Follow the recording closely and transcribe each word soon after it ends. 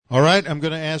All right, I'm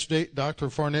going to ask Dr.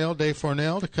 Fornell, Dave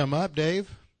Fornell, to come up.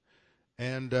 Dave,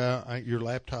 and your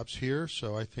laptop's here,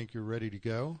 so I think you're ready to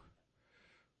go.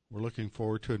 We're looking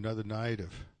forward to another night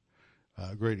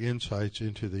of great insights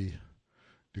into the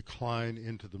decline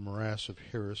into the morass of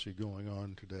heresy going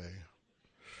on today.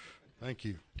 Thank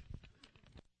you.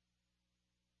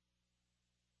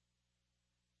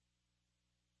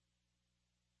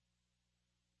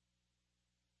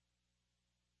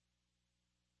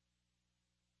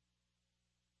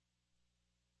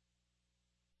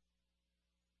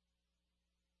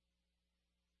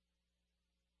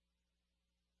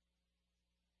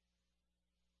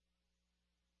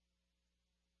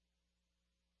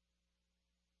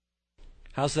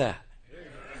 How's that?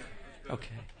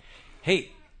 Okay.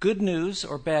 Hey, good news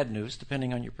or bad news,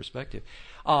 depending on your perspective.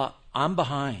 I'm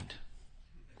behind.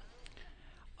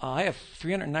 I have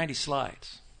 390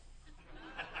 slides.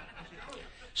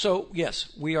 So,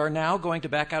 yes, we are now going to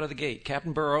back out of the gate.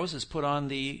 Captain Burrows has put on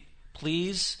the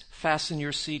please fasten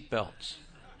your seatbelts.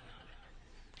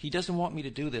 He doesn't want me to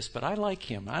do this, but I like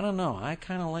him. I don't know. I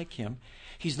kind of like him.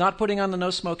 He's not putting on the no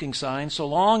smoking sign so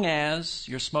long as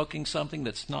you're smoking something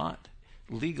that's not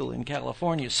legal in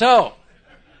California. So,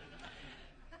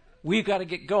 we've got to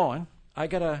get going. I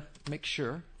got to make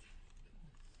sure.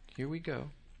 Here we go.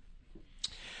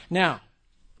 Now,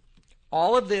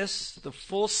 all of this, the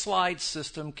full slide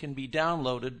system can be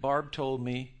downloaded, Barb told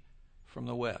me, from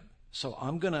the web. So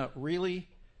I'm going to really...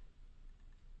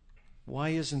 Why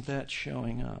isn't that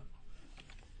showing up?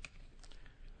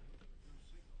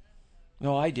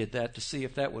 No, I did that to see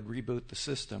if that would reboot the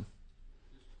system.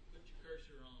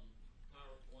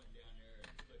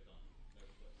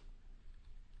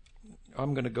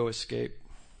 I'm going to go escape.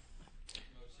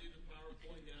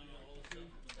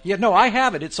 Yeah, no, I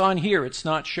have it. It's on here. It's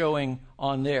not showing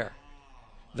on there.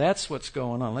 That's what's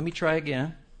going on. Let me try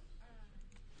again.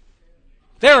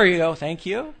 There you go. Thank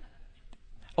you.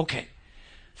 Okay.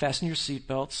 Fasten your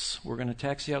seatbelts. We're going to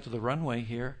taxi out to the runway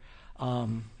here.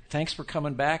 Thanks for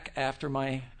coming back after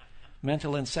my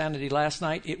mental insanity last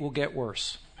night. It will get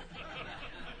worse.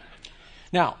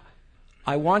 Now,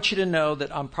 I want you to know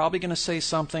that I'm probably going to say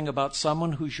something about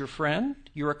someone who's your friend,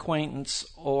 your acquaintance,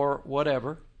 or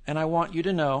whatever, and I want you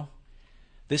to know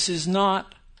this is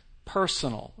not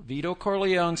personal. Vito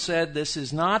Corleone said this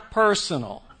is not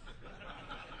personal.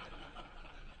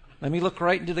 Let me look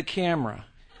right into the camera.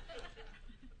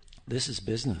 This is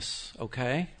business,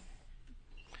 okay?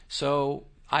 So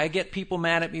I get people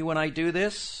mad at me when I do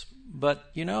this,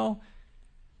 but,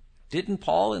 didn't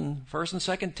Paul in 1st and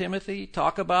 2nd Timothy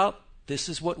talk about this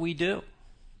is what we do?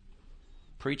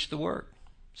 Preach the word.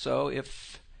 So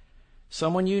if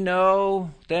someone you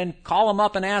know, then call them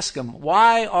up and ask them,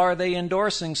 why are they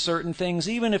endorsing certain things,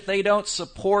 even if they don't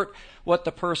support what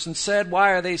the person said? Why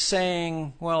are they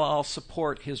saying, well, I'll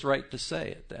support his right to say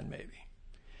it then maybe?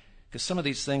 Because some of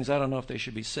these things, I don't know if they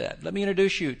should be said. Let me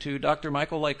introduce you to Dr.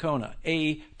 Michael Licona,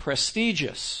 a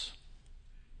prestigious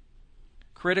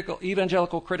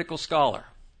evangelical critical scholar.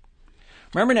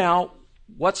 Remember now,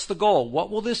 what's the goal? What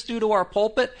will this do to our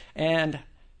pulpit? And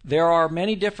there are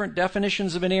many different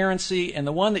definitions of inerrancy, and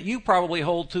the one that you probably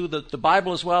hold to, that the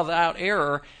Bible is without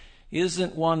error,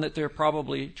 isn't one that they're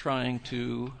probably trying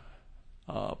to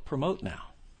promote now.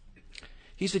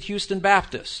 He's at Houston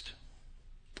Baptist.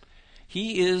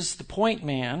 He is the point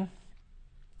man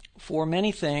for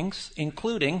many things,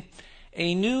 including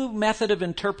a new method of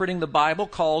interpreting the Bible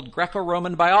called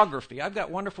Greco-Roman biography. I've got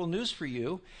wonderful news for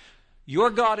you. Your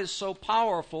God is so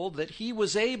powerful that he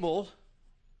was able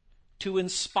to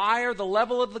inspire the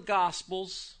level of the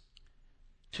Gospels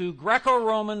to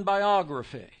Greco-Roman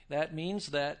biography. That means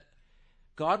that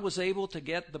God was able to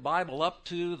get the Bible up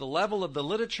to the level of the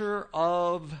literature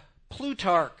of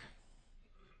Plutarch,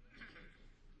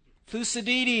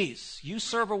 Thucydides. You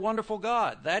serve a wonderful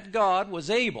God. That God was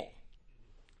able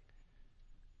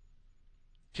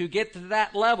to get to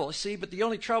that level. See, but the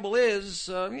only trouble is,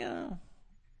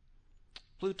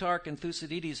 Plutarch and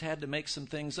Thucydides had to make some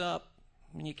things up.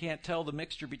 And you can't tell the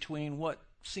mixture between what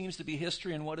seems to be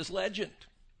history and what is legend.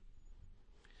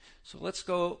 So let's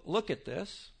go look at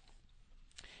this.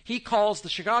 He calls the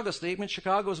Chicago statement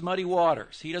Chicago's muddy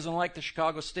waters. He doesn't like the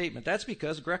Chicago statement. That's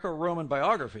because Greco-Roman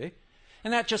biography,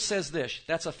 and that just says this.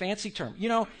 That's a fancy term.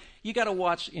 You got to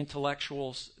watch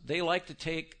intellectuals. They like to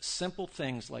take simple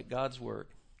things like God's Word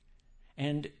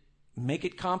and make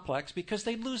it complex because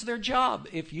they'd lose their job.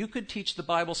 If you could teach the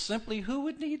Bible simply, who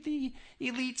would need the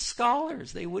elite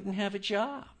scholars? They wouldn't have a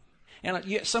job. And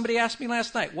somebody asked me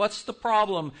last night, what's the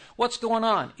problem? What's going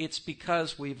on? It's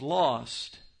because we've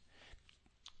lost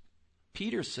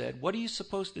Peter said, what are you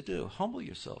supposed to do? Humble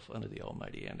yourself under the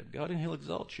almighty hand of God, and he'll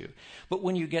exalt you. But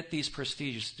when you get these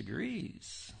prestigious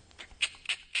degrees,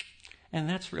 and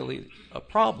that's really a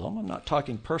problem. I'm not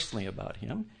talking personally about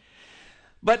him.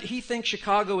 But he thinks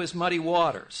Chicago is muddy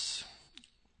waters.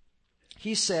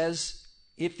 He says,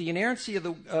 if the inerrancy of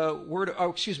the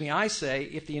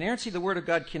if the inerrancy of the Word of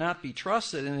God cannot be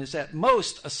trusted and is at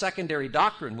most a secondary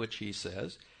doctrine, which he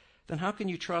says, then how can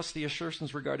you trust the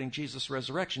assertions regarding Jesus'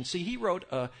 resurrection? See, he wrote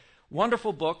a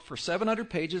wonderful book for 700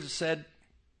 pages that said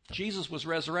Jesus was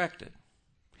resurrected.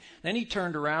 Then he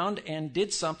turned around and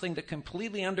did something that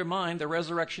completely undermined the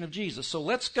resurrection of Jesus. So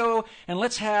let's go and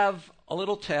let's have a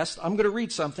little test. I'm going to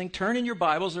read something. Turn in your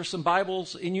Bibles. There's some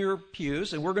Bibles in your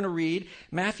pews, and we're going to read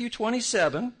Matthew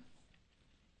 27,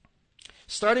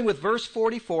 starting with verse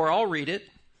 44. I'll read it.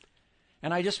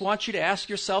 And I just want you to ask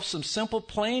yourself some simple,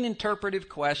 plain interpretive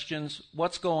questions.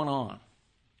 What's going on?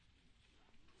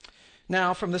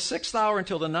 Now, from the 6th hour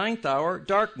until the 9th hour,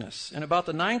 darkness. And about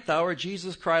the 9th hour,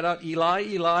 Jesus cried out, Eli,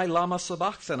 Eli, lama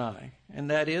sabachthani. And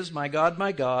that is, my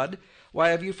God, why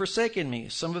have you forsaken me?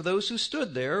 Some of those who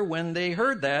stood there, when they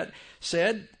heard that,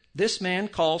 said, this man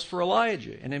calls for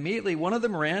Elijah. And immediately one of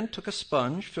them ran, took a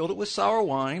sponge, filled it with sour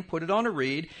wine, put it on a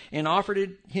reed, and offered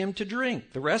it him to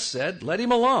drink. The rest said, let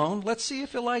him alone. Let's see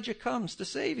if Elijah comes to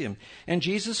save him. And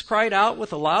Jesus cried out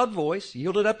with a loud voice,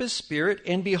 yielded up his spirit,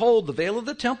 and behold, the veil of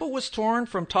the temple was torn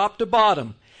from top to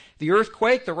bottom. The earth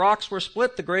quaked, the rocks were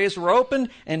split, the graves were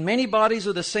opened, and many bodies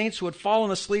of the saints who had fallen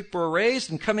asleep were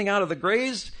raised. And coming out of the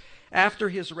graves after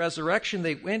his resurrection,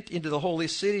 they went into the holy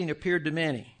city and appeared to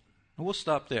many. We'll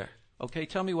stop there. Okay,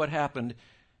 tell me what happened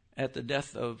at the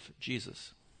death of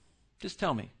Jesus. Just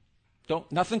tell me.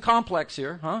 Nothing complex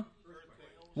here, huh?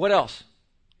 What else?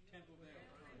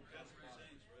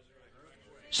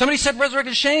 Somebody said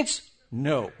resurrected saints?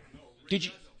 No. Did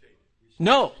you?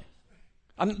 No.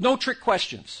 No trick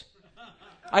questions.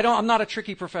 I'm not a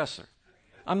tricky professor.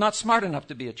 I'm not smart enough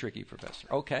to be a tricky professor.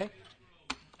 Okay.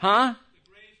 Huh?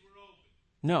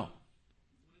 No.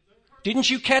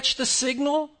 Didn't you catch the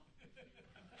signal?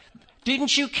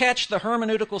 Didn't you catch the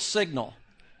hermeneutical signal?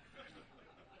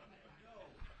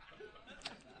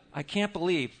 I can't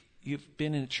believe you've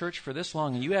been in church for this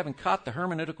long and you haven't caught the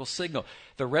hermeneutical signal.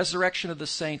 The resurrection of the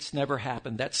saints never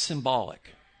happened. That's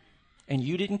symbolic. And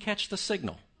you didn't catch the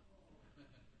signal.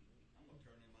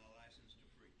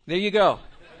 There you go.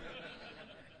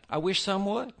 I wish some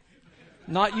would.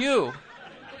 Not you.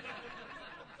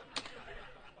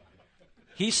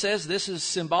 He says this is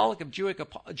symbolic of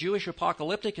Jewish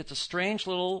apocalyptic. It's a strange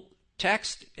little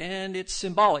text, and it's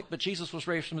symbolic, but Jesus was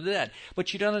raised from the dead.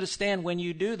 But you don't understand when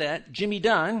you do that. Jimmy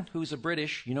Dunn, who's a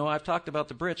British, I've talked about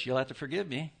the Brits, you'll have to forgive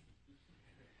me.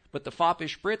 But the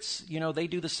foppish Brits, they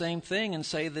do the same thing and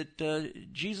say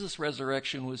that Jesus'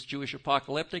 resurrection was Jewish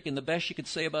apocalyptic, and the best you could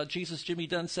say about Jesus, Jimmy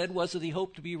Dunn said, was that he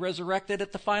hoped to be resurrected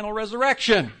at the final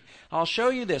resurrection. I'll show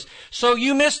you this. So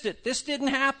you missed it. This didn't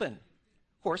happen.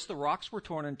 Of course, the rocks were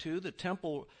torn in two. The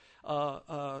temple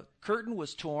curtain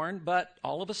was torn. But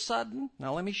all of a sudden,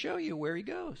 now let me show you where he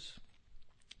goes.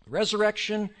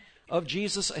 Resurrection of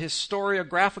Jesus, a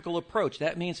historiographical approach.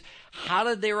 That means, how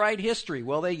did they write history?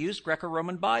 Well, they used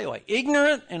Greco-Roman bioi.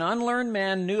 Ignorant and unlearned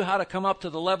men knew how to come up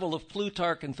to the level of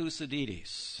Plutarch and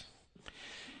Thucydides.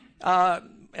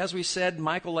 As we said,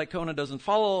 Michael Licona doesn't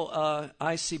follow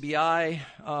ICBI.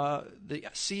 The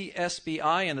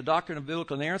CSBI and the Doctrine of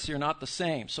Biblical Inerrancy are not the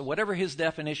same. So whatever his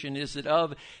definition is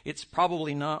it's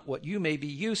probably not what you may be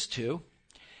used to.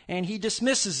 And he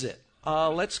dismisses it.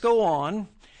 Let's go on.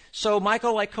 So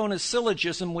Michael Licona's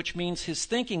syllogism, which means his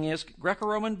thinking is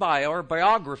Greco-Roman bio, or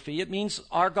biography. It means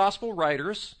our gospel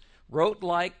writers wrote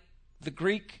like the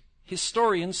Greek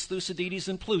historians Thucydides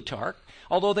and Plutarch,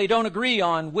 although they don't agree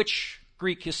on which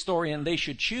Greek historian they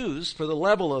should choose for the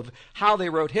level of how they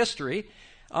wrote history.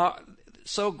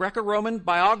 So Greco-Roman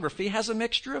biography has a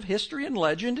mixture of history and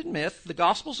legend and myth. The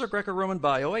Gospels are Greco-Roman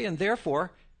bioi, and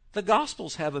therefore the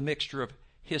Gospels have a mixture of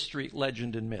history,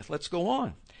 legend, and myth. Let's go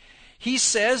on. He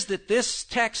says that this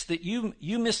text that you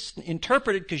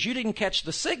misinterpreted because you didn't catch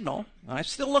the signal, I'm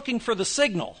still looking for the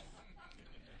signal,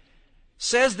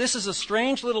 says this is a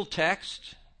strange little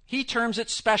text. He terms it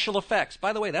special effects.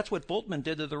 By the way, that's what Bultmann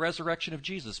did to the resurrection of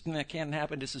Jesus. That can't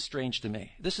happen. This is strange to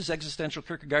me. This is existential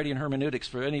Kierkegaardian hermeneutics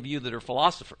for any of you that are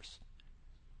philosophers.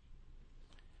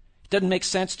 It doesn't make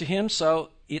sense to him, so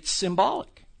it's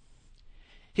symbolic.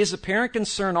 His apparent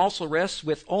concern also rests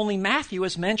with only Matthew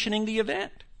as mentioning the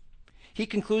event. He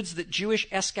concludes that Jewish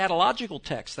eschatological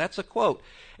texts, that's a quote,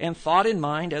 and thought in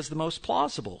mind as the most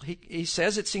plausible. He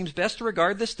says it seems best to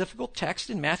regard this difficult text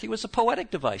in Matthew as a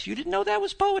poetic device. You didn't know that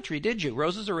was poetry, did you?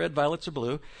 Roses are red, violets are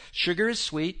blue, sugar is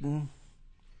sweet, and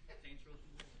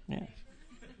yeah.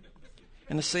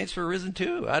 And the saints were risen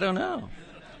too. I don't know.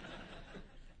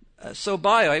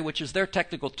 Sobioi, which is their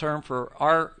technical term for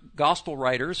our gospel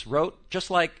writers, wrote just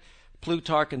like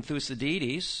Plutarch and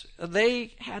Thucydides.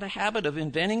 They had a habit of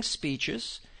inventing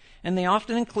speeches, and they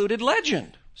often included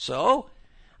legend. So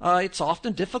it's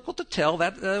often difficult to tell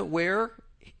that where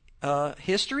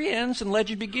history ends and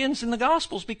legend begins in the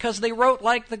Gospels, because they wrote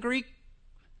like the Greek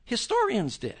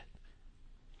historians did.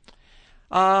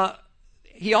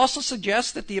 He also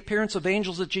suggests that the appearance of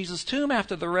angels at Jesus' tomb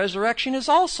after the resurrection is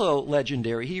also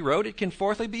legendary. He wrote, it can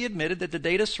fourthly be admitted that the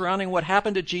data surrounding what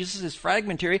happened to Jesus is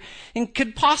fragmentary and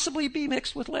could possibly be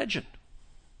mixed with legend.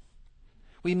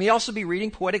 We may also be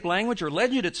reading poetic language or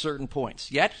legend at certain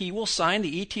points, yet he will sign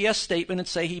the ETS statement and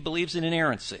say he believes in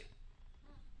inerrancy.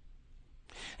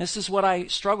 This is what I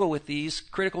struggle with these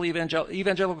critical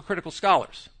evangelical critical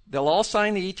scholars. They'll all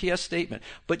sign the ETS statement,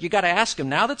 but you got to ask them.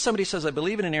 Now that somebody says, I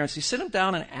believe in inerrancy, sit them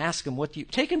down and ask them,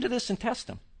 take them to this and test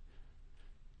them.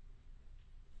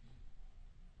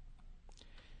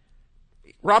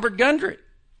 Robert Gundry.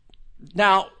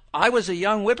 Now, I was a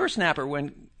young whippersnapper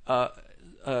when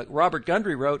Robert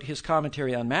Gundry wrote his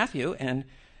commentary on Matthew, and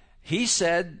he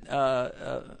said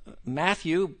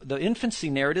Matthew, the infancy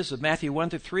narratives of Matthew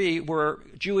 1 to 3 were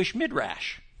Jewish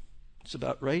midrash. It's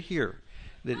about right here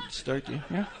that it starts.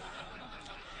 Yeah.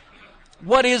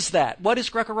 What is that? What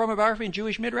is Greco-Roman biography and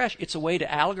Jewish midrash? It's a way to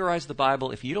allegorize the Bible.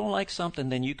 If you don't like something,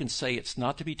 then you can say it's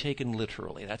not to be taken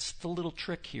literally. That's the little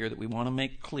trick here that we want to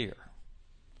make clear.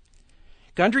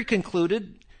 Gundry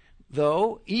concluded,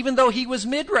 even though he was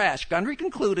midrash, Gundry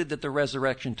concluded that the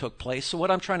resurrection took place. So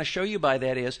what I'm trying to show you by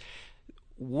that is,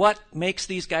 what makes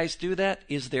these guys do that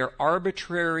is their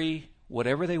arbitrary,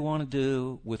 whatever they want to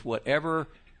do with whatever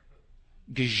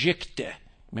Geschichte.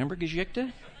 Remember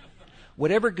Geschichte?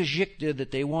 Whatever Geschichte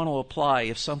that they want to apply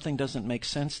if something doesn't make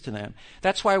sense to them.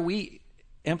 That's why we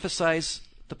emphasize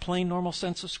the plain normal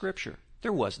sense of Scripture.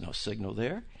 There was no signal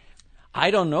there. I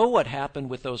don't know what happened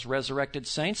with those resurrected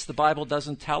saints. The Bible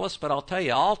doesn't tell us, but I'll tell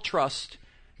you, I'll trust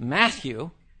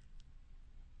Matthew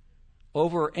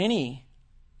over any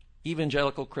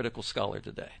evangelical critical scholar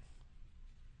today.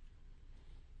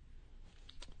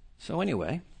 So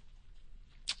anyway,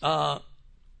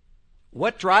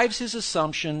 what drives his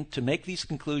assumption to make these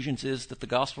conclusions is that the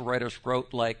gospel writers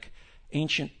wrote like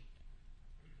ancient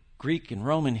Greek and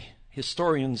Roman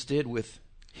historians did, with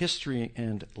history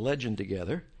and legend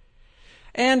together.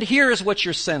 And here is what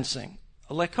you're sensing.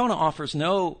 Lecona offers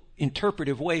no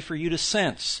interpretive way for you to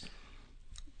sense.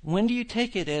 When do you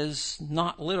take it as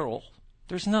not literal?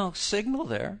 There's no signal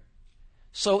there.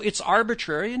 So it's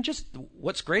arbitrary, and just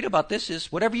what's great about this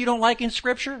is whatever you don't like in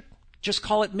Scripture, just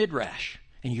call it midrash.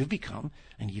 And you've become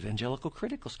an evangelical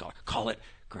critical scholar. Call it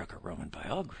Greco-Roman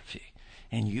biography.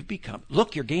 And you've become,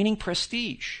 look, you're gaining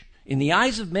prestige. In the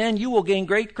eyes of men, you will gain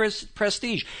great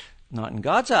prestige. Not in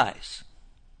God's eyes,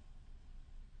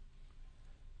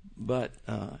 but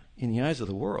in the eyes of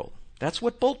the world. That's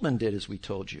what Bultmann did, as we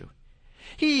told you.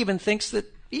 He even thinks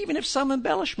that even if some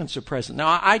embellishments are present.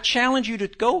 Now, I challenge you to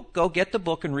go get the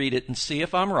book and read it and see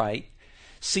if I'm right.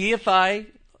 See if I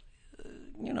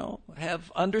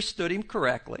have understood him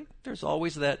correctly. There's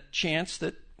always that chance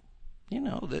that,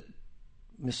 that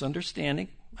misunderstanding.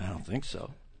 I don't think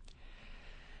so.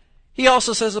 He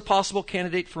also says a possible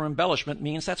candidate for embellishment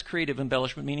means, that's creative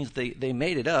embellishment, meaning they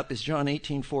made it up, is John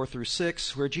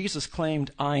 18:4-6, where Jesus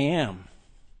claimed, I am.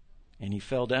 And he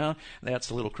fell down. That's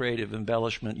a little creative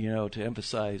embellishment, to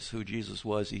emphasize who Jesus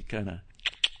was. He kind of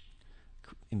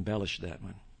embellished that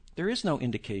one. There is no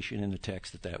indication in the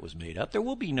text that was made up. There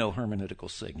will be no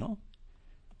hermeneutical signal.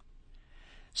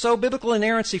 So biblical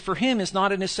inerrancy for him is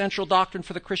not an essential doctrine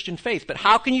for the Christian faith. But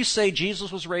how can you say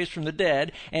Jesus was raised from the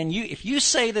dead, and if you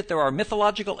say that there are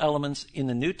mythological elements in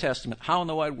the New Testament, how in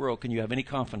the wide world can you have any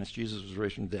confidence Jesus was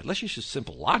raised from the dead? Let's use just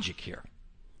simple logic here.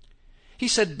 He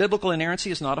said biblical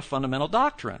inerrancy is not a fundamental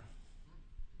doctrine.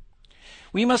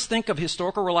 We must think of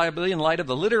historical reliability in light of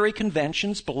the literary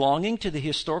conventions belonging to the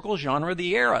historical genre of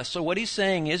the era. So what he's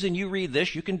saying is, and you read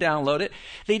this, you can download it,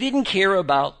 they didn't care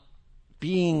about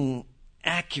being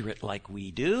accurate like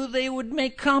we do. They would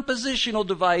make compositional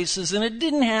devices, and it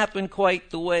didn't happen quite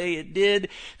the way it did.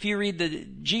 If you read the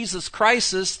Jesus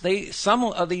Crisis, some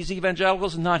of these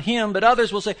evangelicals, not him, but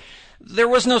others will say, there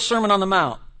was no Sermon on the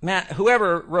Mount.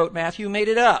 Whoever wrote Matthew made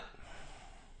it up.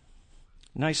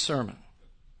 Nice sermon.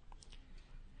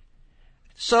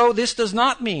 So this does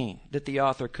not mean that the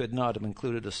author could not have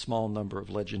included a small number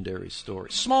of legendary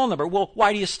stories. Small number. Well,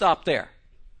 why do you stop there?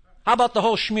 How about the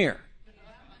whole schmear?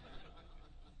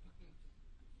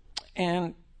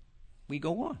 And we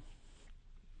go on.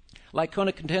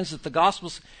 Licona contends that the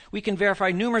Gospels, we can verify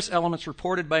numerous elements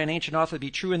reported by an ancient author to be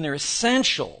true in their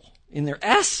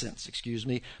essence,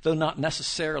 though not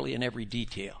necessarily in every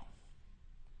detail.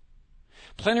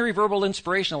 Plenary verbal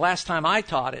inspiration, the last time I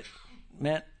taught it,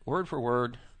 meant word for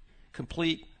word,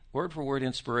 complete word for word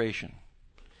inspiration.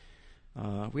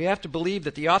 We have to believe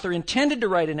that the author intended to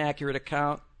write an accurate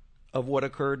account of what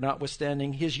occurred,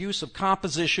 notwithstanding his use of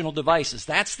compositional devices.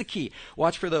 That's the key.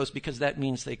 Watch for those, because that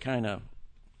means they kind of,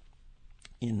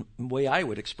 in the way I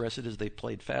would express it, is they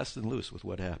played fast and loose with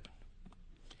what happened.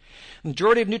 The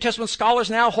majority of New Testament scholars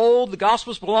now hold the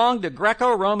Gospels belong to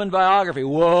Greco-Roman biography.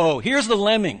 Whoa, here's the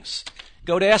lemmings.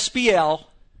 Go to SBL.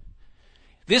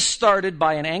 This started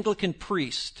by an Anglican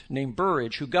priest named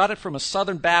Burridge, who got it from a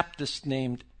Southern Baptist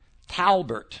named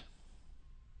Talbert.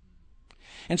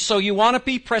 And so you want to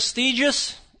be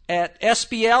prestigious at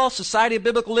SBL, Society of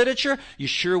Biblical Literature? You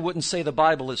sure wouldn't say the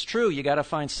Bible is true. You got to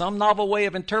find some novel way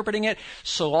of interpreting it.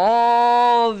 So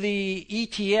all the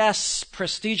ETS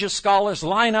prestigious scholars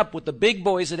line up with the big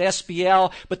boys at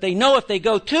SBL, but they know if they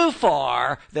go too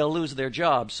far, they'll lose their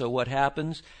job. So what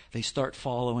happens? They start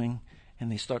following,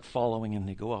 and they start following, and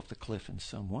they go off the cliff in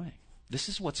some way. This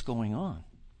is what's going on.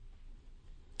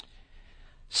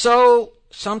 So,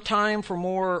 sometime for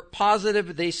more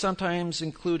positive, they sometimes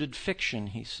included fiction,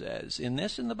 he says. In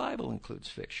this, and the Bible includes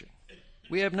fiction.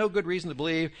 We have no good reason to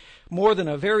believe more than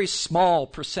a very small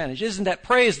percentage. Isn't that,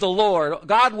 praise the Lord,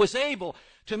 God was able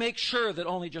to make sure that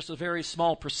only just a very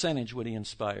small percentage would he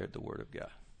inspired the Word of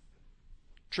God.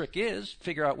 Trick is,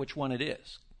 figure out which one it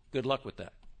is. Good luck with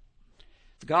that.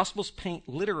 The Gospels paint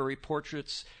literary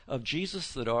portraits of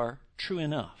Jesus that are true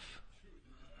enough.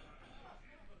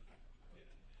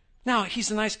 Now, he's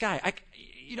a nice guy.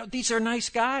 These are nice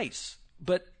guys.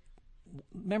 But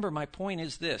remember, my point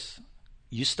is this.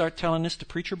 You start telling this to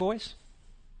preacher boys,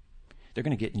 they're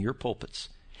going to get in your pulpits.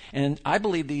 And I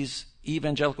believe these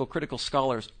evangelical critical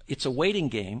scholars, it's a waiting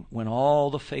game when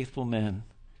all the faithful men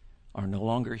are no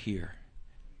longer here.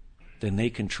 Then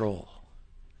they control.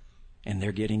 And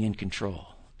they're getting in control.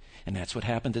 And that's what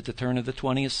happened at the turn of the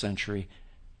 20th century.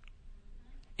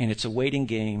 And it's a waiting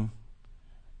game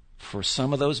for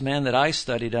some of those men that I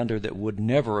studied under that would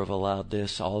never have allowed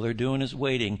this. All they're doing is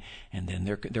waiting, and then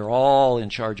they're all in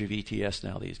charge of ETS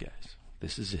now, these guys.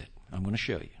 This is it. I'm going to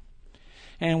show you.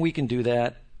 And we can do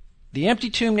that. The empty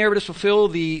tomb narratives fulfill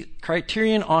the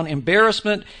criterion on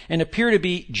embarrassment and appear to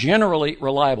be generally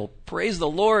reliable. Praise the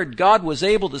Lord, God was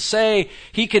able to say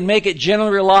he can make it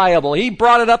generally reliable. He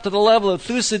brought it up to the level of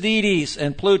Thucydides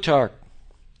and Plutarch.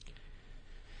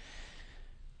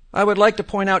 I would like to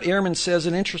point out, Ehrman says,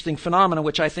 an interesting phenomenon,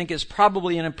 which I think is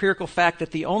probably an empirical fact,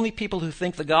 that the only people who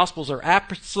think the Gospels are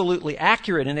absolutely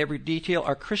accurate in every detail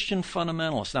are Christian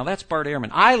fundamentalists. Now, that's Bart Ehrman.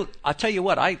 I'll tell you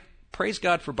what, I praise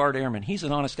God for Bart Ehrman. He's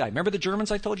an honest guy. Remember the Germans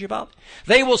I told you about?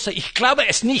 They will say, Ich glaube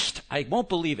es nicht. I won't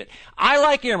believe it. I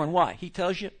like Ehrman. Why? He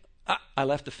tells you, I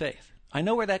left the faith. I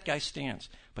know where that guy stands,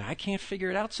 but I can't figure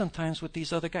it out sometimes with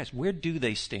these other guys. Where do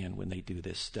they stand when they do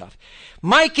this stuff?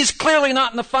 Mike is clearly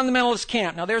not in the fundamentalist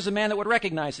camp. Now, there's a man that would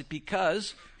recognize it,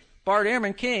 because Bart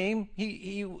Ehrman came,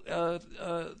 he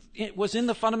was in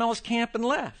the fundamentalist camp and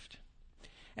left.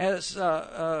 As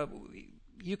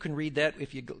you can read that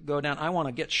if you go down. I want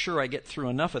to get sure I get through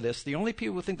enough of this. The only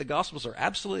people who think the Gospels are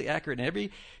absolutely accurate in every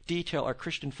detail are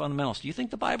Christian fundamentalists. Do you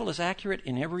think the Bible is accurate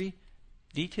in every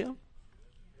detail?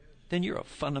 Then you're a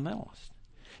fundamentalist.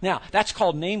 Now, that's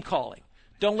called name calling.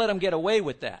 Don't let them get away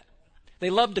with that. They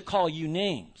love to call you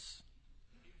names.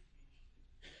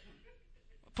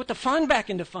 Put the fun back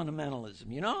into fundamentalism,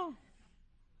 you know?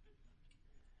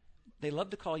 They love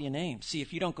to call you names. See,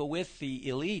 if you don't go with the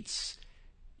elites,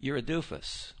 you're a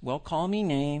doofus. Well, call me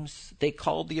names. They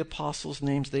called the apostles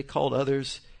names. They called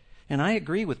others. And I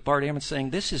agree with Bart Ehrman saying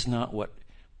this is not what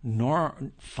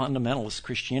fundamentalist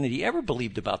Christianity ever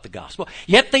believed about the gospel.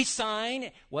 Yet they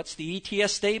sign, what's the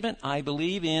ETS statement? I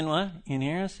believe in what?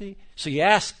 Inerrancy. So you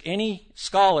ask any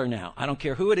scholar now, I don't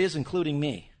care who it is, including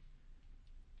me,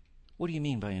 what do you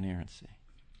mean by inerrancy?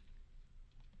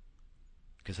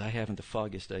 Because I haven't the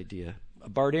foggiest idea.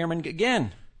 Bart Ehrman,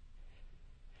 again,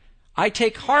 I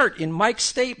take heart in Mike's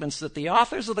statements that the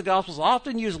authors of the Gospels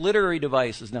often use literary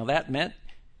devices. Now that meant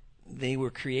they were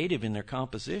creative in their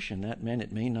composition. That meant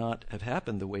it may not have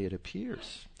happened the way it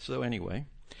appears. So anyway,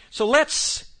 so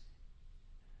let's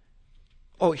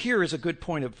Oh, here is a good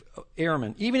point of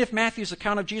Ehrman. Even if Matthew's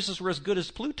account of Jesus were as good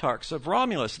as Plutarch's of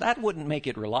Romulus, that wouldn't make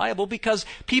it reliable because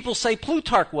people say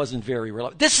Plutarch wasn't very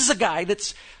reliable. This is a guy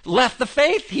that's left the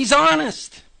faith. He's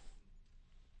honest.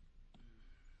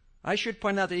 I should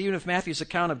point out that even if Matthew's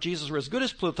account of Jesus were as good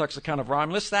as Plutarch's account of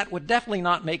Romulus, that would definitely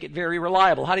not make it very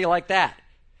reliable. How do you like that?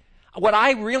 What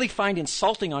I really find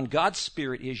insulting on God's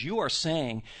Spirit is you are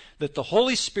saying that the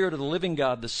Holy Spirit of the living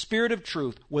God, the Spirit of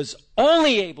truth, was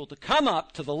only able to come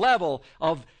up to the level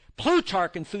of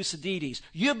Plutarch and Thucydides.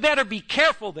 You better be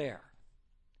careful there.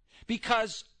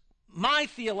 Because my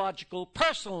theological,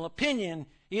 personal opinion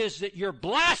is that you're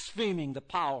blaspheming the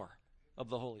power of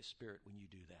the Holy Spirit when you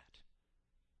do that.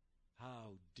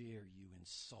 How dare you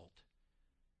insult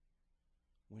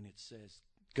when it says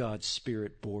God's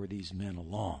Spirit bore these men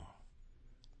along?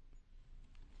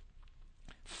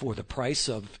 For the price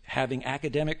of having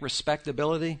academic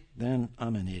respectability, then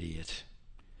I'm an idiot.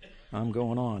 I'm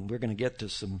going on. We're going to get to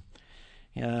some.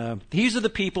 These are the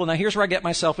people. Now, here's where I get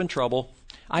myself in trouble.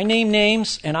 I name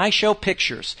names and I show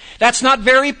pictures. That's not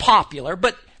very popular,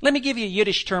 but let me give you a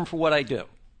Yiddish term for what I do.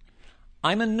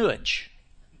 I'm a nudge.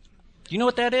 Do you know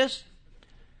what that is?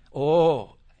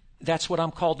 Oh, that's what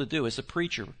I'm called to do as a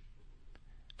preacher.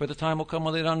 For the time will come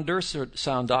when they don't understand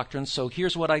sound doctrine, so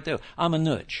here's what I do. I'm a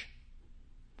nudge.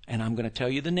 And I'm going to tell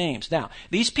you the names. Now,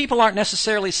 these people aren't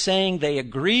necessarily saying they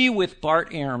agree with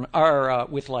Bart Ehrman or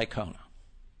with Licona.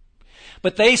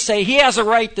 But they say he has a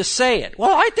right to say it.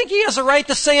 Well, I think he has a right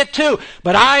to say it too.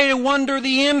 But I wonder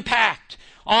the impact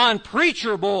on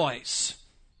preacher boys.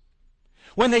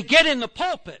 When they get in the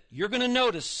pulpit, you're going to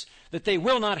notice that they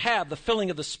will not have the filling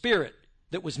of the Spirit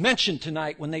that was mentioned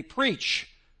tonight when they preach.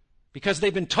 Because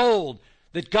they've been told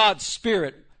that God's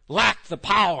Spirit lacked the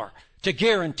power to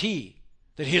guarantee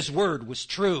that His Word was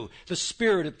true, the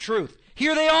Spirit of truth.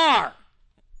 Here they are.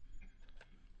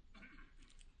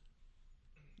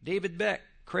 David Beck,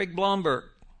 Craig Blomberg,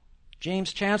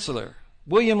 James Chancellor,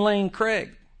 William Lane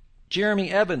Craig, Jeremy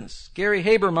Evans, Gary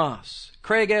Habermas,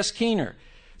 Craig S. Keener,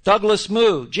 Douglas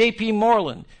Moo, J.P.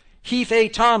 Moreland, Heath A.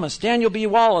 Thomas, Daniel B.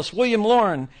 Wallace, William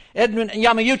Lauren, Edmund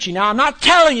Yamauchi. Now, I'm not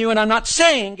telling you and I'm not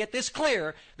saying, get this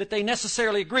clear, that they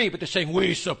necessarily agree, but they're saying,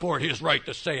 we support his right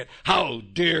to say it. How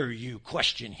dare you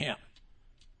question him?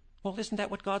 Well, isn't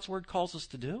that what God's Word calls us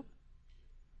to do?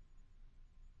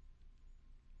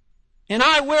 And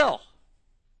I will.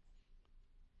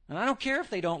 And I don't care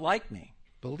if they don't like me.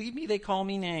 Believe me, they call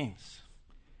me names.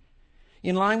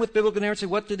 In line with biblical inerrancy,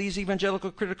 what do these evangelical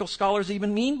critical scholars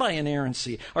even mean by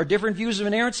inerrancy? Are different views of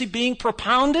inerrancy being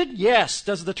propounded? Yes.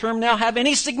 Does the term now have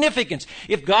any significance?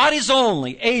 If God is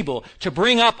only able to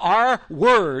bring up our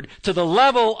word to the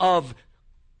level of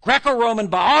Greco-Roman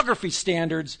biography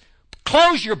standards,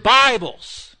 close your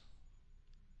Bibles.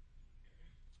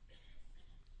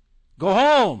 Go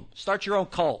home. Start your own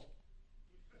cult.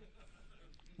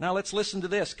 Now let's listen to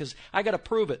this, because I got to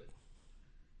prove it.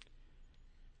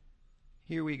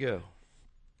 Here we go.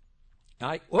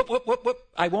 I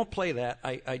won't play that.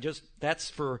 That's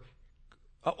for,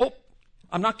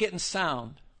 I'm not getting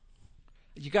sound.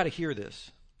 You got to hear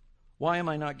this. Why am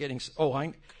I not getting,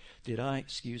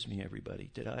 excuse me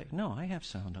everybody, no, I have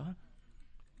sound on.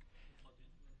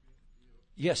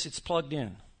 Yes, it's plugged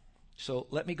in. So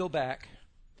let me go back.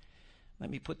 Let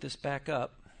me put this back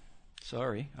up.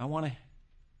 Sorry,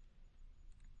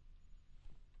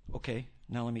 okay,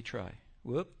 now let me try.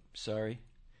 Sorry.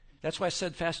 That's why I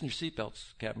said fasten your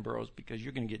seatbelts, Captain Burrows, because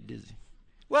you're going to get dizzy.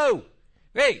 Whoa!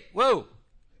 Hey, whoa!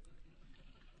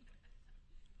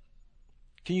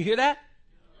 Can you hear that?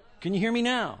 Can you hear me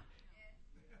now?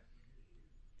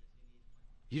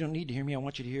 You don't need to hear me. I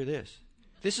want you to hear this.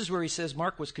 This is where he says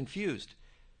Mark was confused.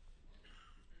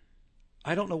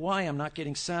 I don't know why I'm not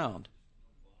getting sound.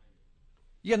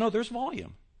 Yeah, no, there's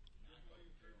volume.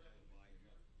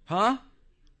 Huh?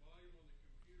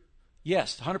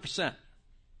 Yes, 100%.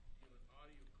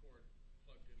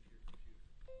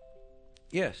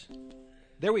 Yes.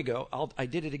 There we go. I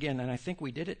did it again, and I think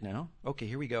we did it now. Okay,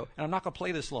 here we go. And I'm not going to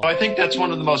play this long. I think that's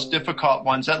one of the most difficult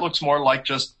ones. That looks more like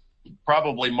just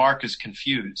probably Mark is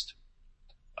confused.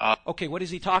 Okay, what is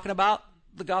he talking about?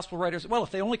 The gospel writers, well, if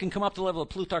they only can come up to the level of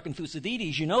Plutarch and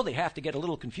Thucydides, you know they have to get a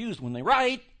little confused when they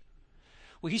write.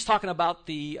 Well, he's talking about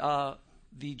the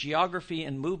geography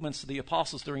and movements of the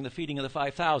apostles during the feeding of the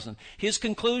 5,000. His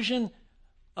conclusion,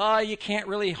 you can't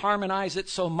really harmonize it,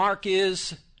 so Mark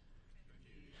is.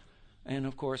 And,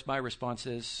 of course, my response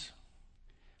is,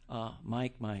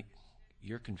 Mike,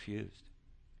 you're confused.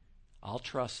 I'll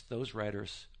trust those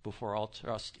writers before I'll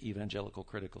trust evangelical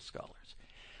critical scholars.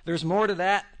 There's more to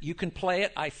that. You can play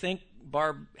it. I think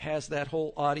Barb has that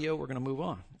whole audio. We're going to move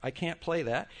on. I can't play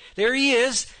that. There he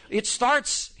is. It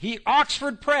starts,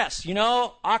 Oxford Press. You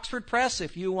know, Oxford Press,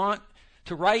 if you want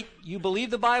to write, you believe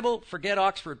the Bible, forget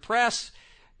Oxford Press.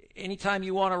 Anytime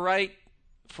you want to write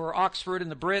for Oxford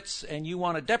and the Brits and you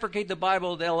want to deprecate the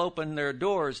Bible, they'll open their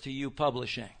doors to you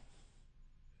publishing.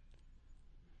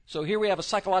 So here we have a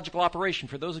psychological operation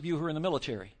for those of you who are in the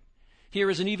military. Here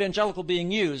is an evangelical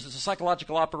being used as a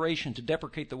psychological operation to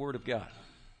deprecate the Word of God.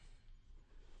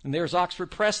 And there's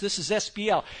Oxford Press. This is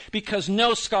SBL. Because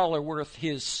no scholar worth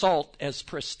his salt as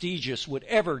prestigious would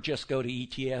ever just go to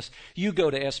ETS. You go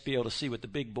to SBL to see what the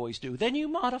big boys do. Then you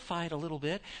modify it a little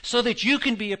bit so that you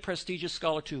can be a prestigious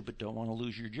scholar too, but don't want to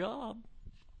lose your job.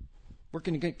 We're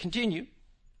going to continue.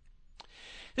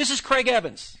 This is Craig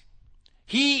Evans.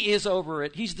 He is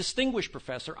he's distinguished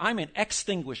professor. I'm an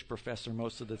extinguished professor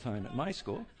most of the time at my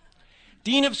school.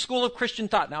 Dean of School of Christian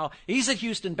Thought. Now, he's at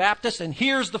Houston Baptist, and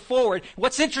here's the forward.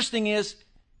 What's interesting is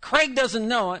Craig doesn't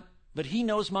know it, but he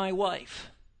knows my wife.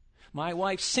 My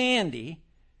wife, Sandy,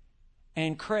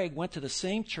 and Craig went to the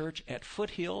same church at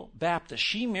Foothill Baptist.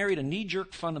 She married a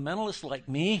knee-jerk fundamentalist like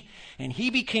me, and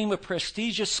he became a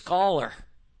prestigious scholar.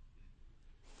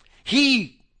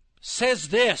 He says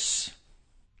this.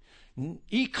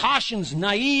 He cautions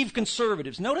naive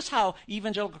conservatives. Notice how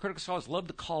evangelical critical scholars love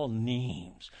to call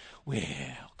names. Well,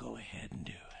 go ahead and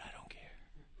do it. I don't care.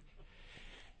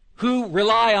 Who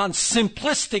rely on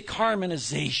simplistic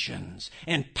harmonizations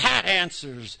and pat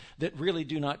answers that really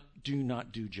do not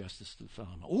do justice to the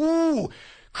phenomenon. Ooh,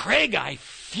 Craig, I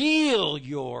feel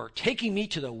you're taking me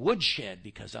to the woodshed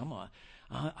because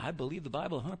I believe the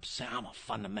Bible 100%. I'm a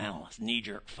fundamentalist,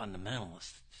 knee-jerk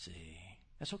fundamentalist. See,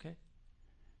 that's okay.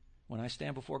 When I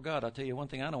stand before God, I'll tell you one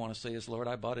thing I don't want to say is, Lord,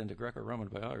 I bought into Greco-Roman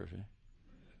biography.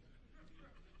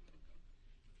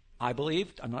 I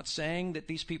believe, I'm not saying that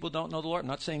these people don't know the Lord. I'm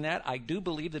not saying that. I do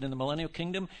believe that in the millennial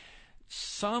kingdom,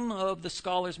 some of the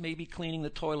scholars may be cleaning the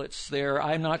toilets there.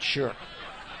 I'm not sure.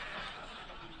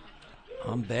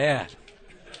 I'm bad.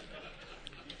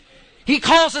 He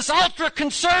calls us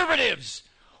ultra-conservatives.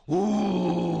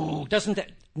 Ooh, doesn't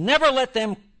that, never let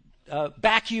them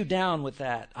back you down with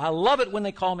that. I love it when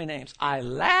they call me names. I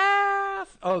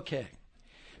laugh. Okay.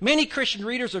 Many Christian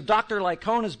readers of Dr.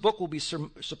 Lycona's book will be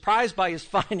surprised by his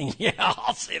findings. Yeah,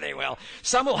 I'll say they will.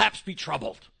 Some will perhaps be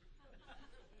troubled.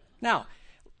 Now,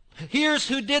 here's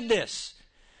who did this.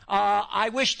 I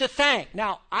wish to thank.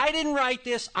 Now, I didn't write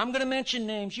this. I'm going to mention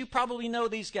names. You probably know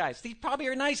these guys. These probably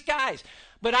are nice guys.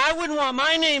 But I wouldn't want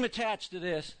my name attached to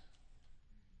this.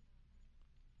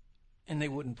 And they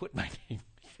wouldn't put my name.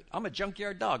 I'm a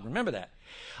junkyard dog. Remember that.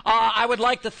 I would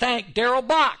like to thank Darrell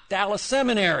Bach, Dallas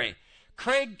Seminary.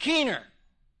 Craig Keener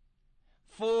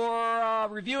for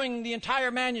reviewing the entire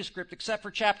manuscript except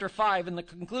for chapter 5 and the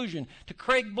conclusion. To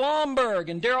Craig Blomberg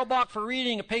and Darrell Bach for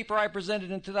reading a paper I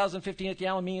presented in 2015 at the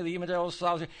Alameda Evangelical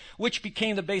Society, which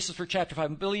became the basis for chapter 5.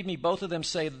 And believe me, both of them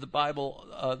say that the Bible,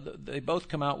 they both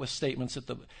come out with statements that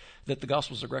the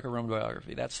Gospels are Greco-Roman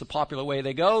biography. That's the popular way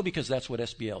they go because that's what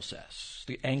SBL says.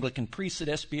 The Anglican priests at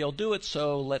SBL do it,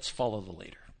 so let's follow the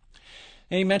leader.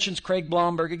 And he mentions Craig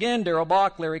Blomberg again, Darrell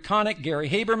Bach, Larry Connick, Gary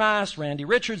Habermas, Randy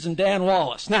Richards, and Dan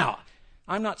Wallace. Now,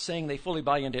 I'm not saying they fully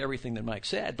buy into everything that Mike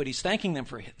said, but he's thanking them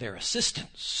for their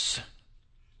assistance.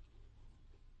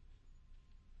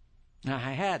 Now,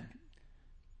 I had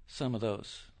some of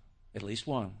those, at least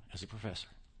one, as a professor.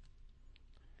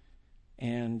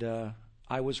 And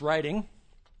I was writing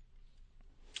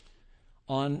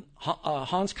on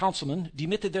Hans Conzelmann, Die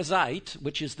Mitte der Zeit,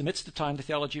 which is the midst of time, the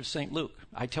theology of St. Luke.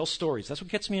 I tell stories. That's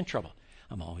what gets me in trouble.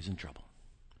 I'm always in trouble.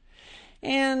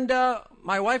 And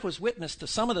my wife was witness to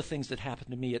some of the things that happened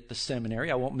to me at the seminary.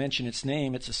 I won't mention its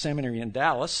name. It's a seminary in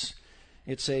Dallas.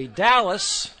 It's a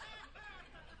Dallas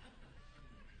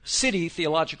City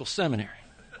Theological Seminary.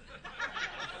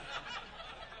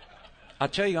 I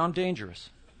tell you, I'm dangerous.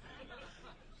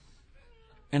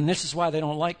 And this is why they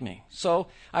don't like me. So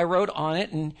I wrote on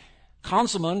it, and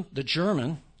Conzelmann, the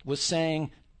German, was saying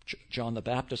John the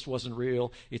Baptist wasn't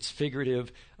real, it's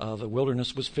figurative, the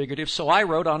wilderness was figurative. So I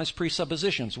wrote on his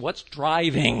presuppositions. What's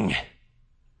driving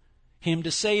him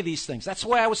to say these things? That's the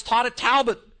way I was taught at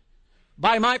Talbot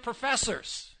by my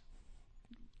professors.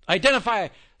 Identify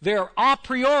their a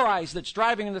prioris that's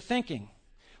driving into thinking.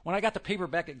 When I got the paper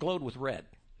back, it glowed with red.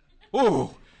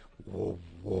 Ooh. Whoa,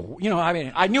 whoa. You know,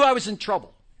 I knew I was in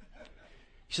trouble.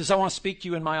 He says, I want to speak to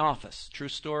you in my office. True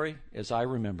story, as I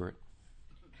remember it.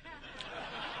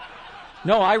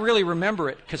 No, I really remember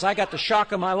it because I got the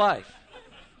shock of my life.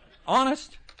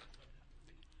 Honest.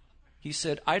 He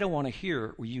said, I don't want to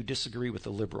hear where you disagree with the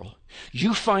liberal.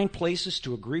 You find places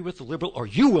to agree with the liberal or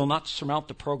you will not surmount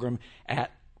the program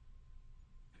at...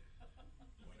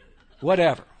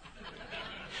 Whatever.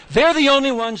 They're the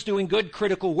only ones doing good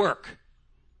critical work.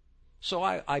 So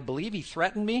I believe he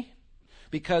threatened me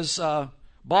because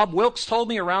Bob Wilkes told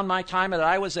me around my time that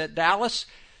I was at Dallas,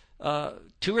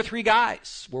 2 or 3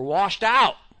 guys were washed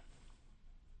out.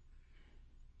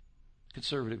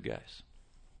 Conservative guys.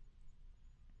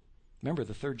 Remember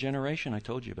the 3rd generation? I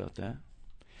told you about that.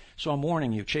 So I'm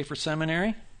warning you, Chafer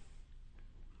Seminary,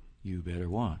 you better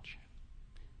watch.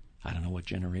 I don't know what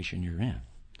generation you're in,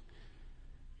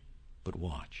 but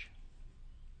watch.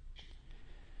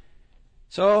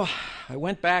 So I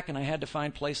went back and I had to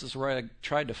find places where I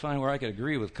tried to find where I could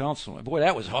agree with Councilman. Boy,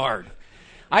 that was hard.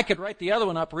 I could write the other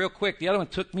one up real quick. The other one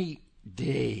took me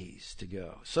days to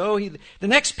go. So the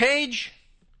next page,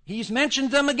 he's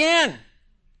mentioned them again.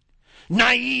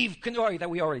 Naive. That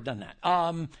we already done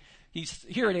that.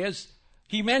 Here it is.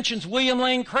 He mentions William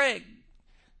Lane Craig,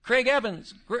 Craig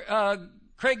Evans,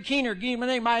 Craig Keener,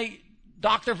 my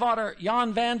Dr. Vater,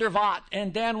 Jan van der Vaart,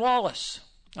 and Dan Wallace.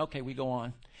 Okay, we go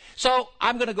on. So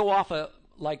I'm going to go off of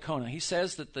Lycona. He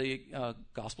says that the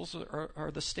Gospels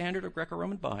are the standard of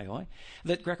Greco-Roman Boy,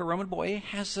 that Greco-Roman Boy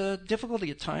has a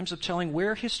difficulty at times of telling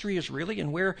where history is really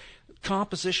and where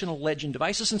compositional legend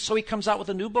devices. And so he comes out with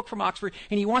a new book from Oxford,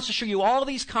 and he wants to show you all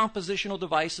these compositional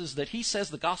devices that he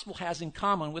says the Gospel has in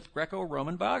common with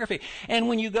Greco-Roman biography. And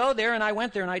when you go there, and I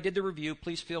went there and I did the review,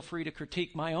 please feel free to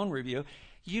critique my own review,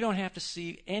 you don't have to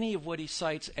see any of what he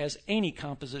cites as any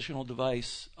compositional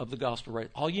device of the gospel, right?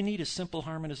 All you need is simple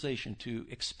harmonization to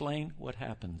explain what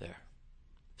happened there.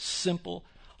 Simple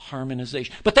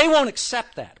harmonization. But they won't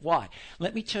accept that. Why?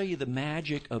 Let me tell you the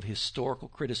magic of historical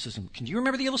criticism. Can you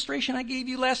remember the illustration I gave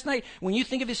you last night? When you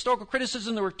think of historical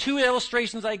criticism, there were 2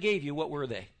 illustrations I gave you. What were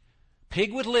they?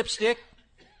 Pig with lipstick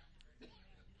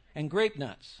and grape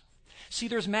nuts. See,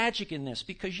 there's magic in this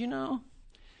because,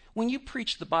 when you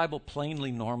preach the Bible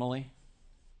plainly, normally,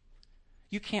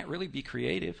 you can't really be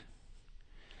creative.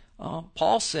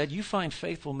 Paul said, you find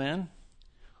faithful men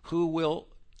who will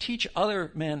teach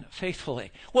other men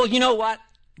faithfully. Well, you know what?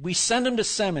 We send them to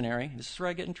seminary. This is where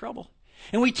I get in trouble.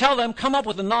 And we tell them, come up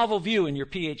with a novel view in your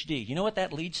PhD. You know what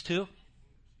that leads to?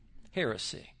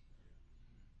 Heresy.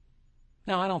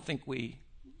 Now, I don't think we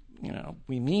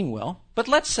mean well, but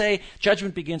let's say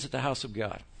judgment begins at the house of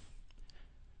God.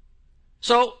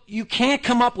 So you can't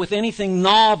come up with anything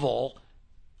novel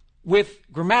with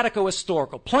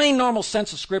grammatico-historical, plain normal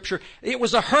sense of Scripture. It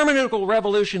was a hermeneutical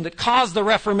revolution that caused the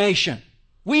Reformation.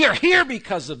 We are here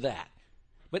because of that.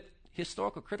 But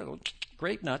historical, critical,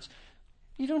 grape nuts,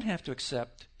 you don't have to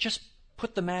accept. Just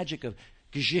put the magic of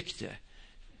Geschichte.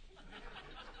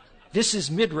 This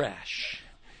is Midrash.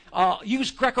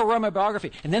 Use Greco-Roman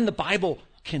biography. And then the Bible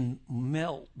can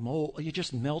mold. You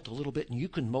just melt a little bit and you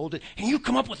can mold it. And you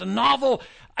come up with a novel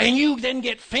and you then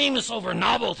get famous over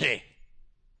novelty.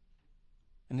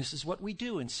 And this is what we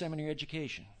do in seminary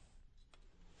education.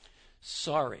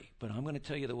 Sorry, but I'm going to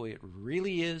tell you the way it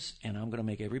really is, and I'm going to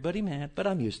make everybody mad, but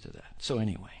I'm used to that. So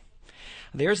anyway,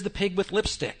 there's the pig with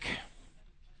lipstick.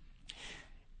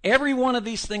 Every one of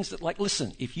these things that,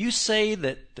 listen, if you say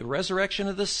that the resurrection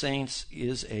of the saints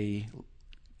is a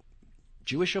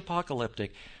Jewish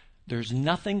apocalyptic, there's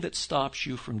nothing that stops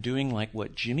you from doing like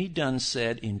what Jimmy Dunn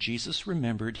said in Jesus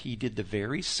Remembered. He did the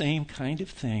very same kind of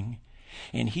thing.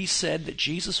 And he said that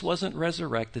Jesus wasn't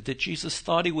resurrected, that Jesus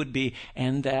thought he would be,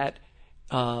 and that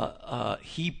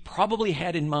he probably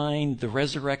had in mind the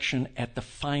resurrection at the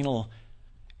final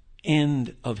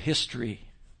end of history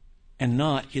and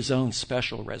not his own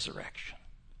special resurrection.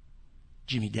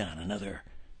 Jimmy Dunn, another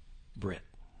Brit.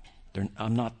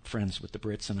 I'm not friends with the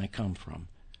Brits, and I come from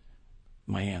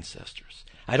my ancestors.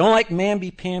 I don't like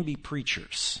mamby-pamby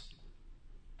preachers.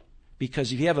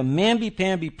 Because if you have a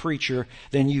mamby-pamby preacher,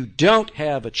 then you don't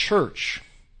have a church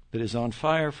that is on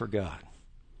fire for God.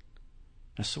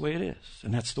 That's the way it is,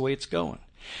 and that's the way it's going.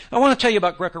 I want to tell you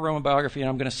about Greco-Roman biography, and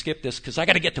I'm going to skip this because I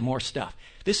got to get to more stuff.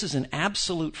 This is an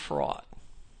absolute fraud.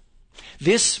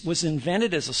 This was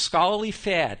invented as a scholarly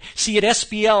fad. See, at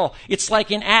SBL, it's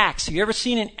like in Acts. Have you ever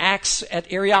seen in Acts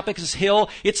at Areopagus Hill?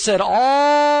 It said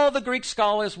all the Greek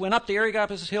scholars went up to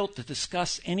Areopagus Hill to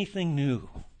discuss anything new.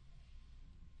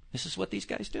 This is what these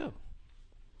guys do.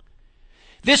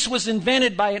 This was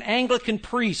invented by an Anglican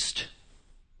priest.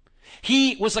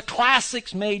 He was a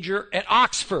classics major at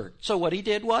Oxford. So what he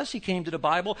did was he came to the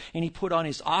Bible and he put on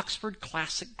his Oxford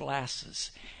classic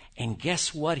glasses. And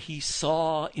guess what he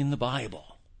saw in the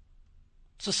Bible?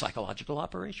 It's a psychological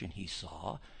operation. He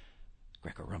saw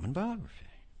Greco-Roman biography.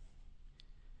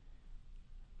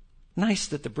 Nice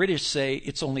that the British say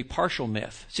it's only partial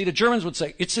myth. See, the Germans would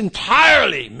say it's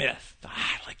entirely myth.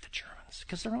 I like the Germans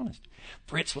because they're honest.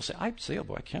 Brits will say, I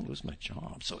sailboy, I can't lose my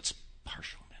job, so it's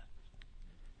partial men.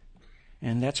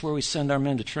 And that's where we send our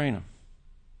men to train them.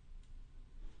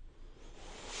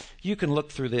 You can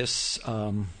look through this.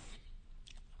 I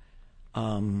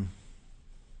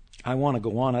want to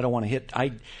go on. I don't want to hit.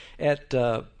 At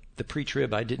the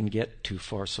pre-trib, I didn't get too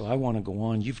far, so I want to go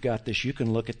on. You've got this. You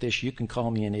can look at this. You can call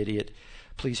me an idiot.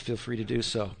 Please feel free to do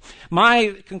so.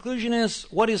 My conclusion is,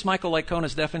 what is Michael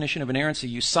Licona's definition of inerrancy?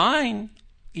 You sign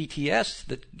ETS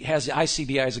that has the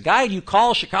ICBI as a guide. You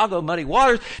call Chicago Muddy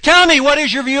Waters. Tell me, what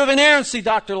is your view of inerrancy,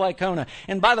 Dr. Licona?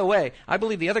 And by the way, I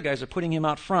believe the other guys are putting him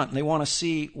out front, and they want to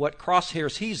see what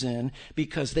crosshairs he's in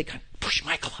because they can push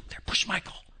Michael up there. Push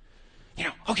Michael. You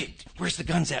know, okay, where's the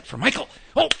guns at for Michael?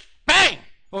 Oh, bang!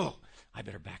 Oh, I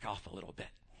better back off a little bit.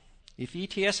 If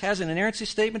ETS has an inerrancy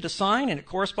statement to sign and it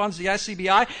corresponds to the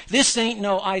ICBI, this ain't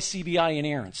no ICBI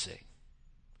inerrancy.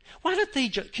 Why don't they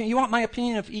just, you want my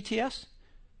opinion of ETS?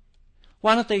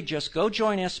 Why don't they just go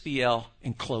join SBL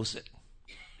and close it?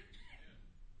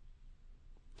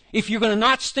 If you're going to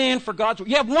not stand for God's word,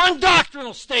 you have one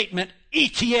doctrinal statement,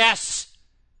 ETS.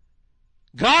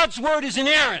 God's word is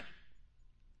inerrant.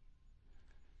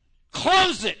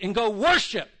 Close it and go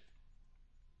worship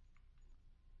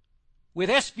with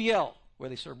SBL, where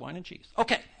they serve wine and cheese.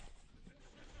 Okay.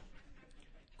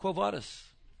 Quo vadis,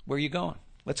 where are you going?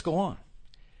 Let's go on.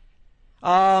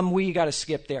 We got to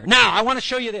skip there. Now, I want to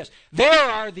show you this. There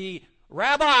are the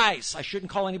rabbis. I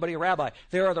shouldn't call anybody a rabbi.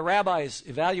 There are the rabbis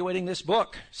evaluating this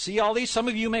book. See all these? Some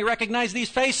of you may recognize these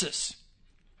faces.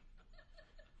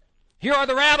 Here are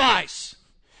the rabbis.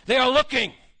 They are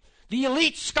looking. The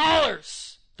elite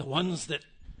scholars.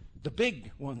 The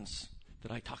big ones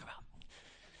that I talk about.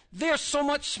 They're so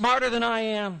much smarter than I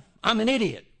am. I'm an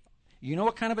idiot. You know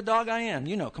what kind of a dog I am?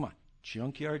 You know, come on.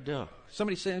 Junkyard dog.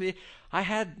 Somebody said to me, I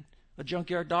had a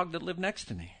junkyard dog that lived next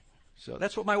to me. So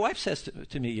that's what my wife says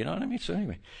to me, you know what I mean? So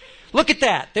anyway, look at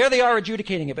that. There they are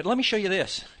adjudicating it. But let me show you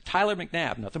this. Tyler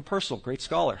McNabb, nothing personal, great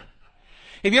scholar.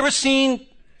 Have you ever seen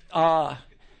Charlton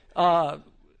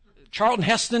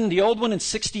Heston, the old one in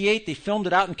 68? They filmed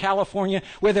it out in California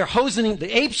where they're hosing him,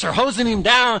 the apes are hosing him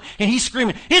down, and he's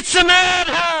screaming, "It's a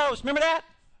madhouse!" Remember that?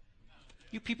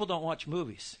 You people don't watch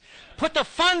movies. Put the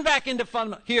fun back into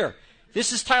fun. Here,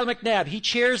 this is Tyler McNabb. He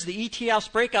chairs the E.T. House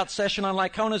breakout session on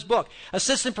Licona's book.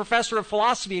 Assistant professor of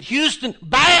philosophy at Houston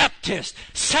Baptist.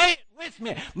 Say it with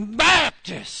me.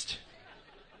 Baptist.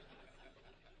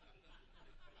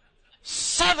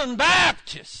 Southern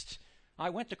Baptist. I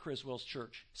went to Criswell's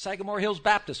church, Sagamore Hills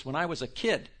Baptist, when I was a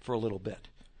kid for a little bit.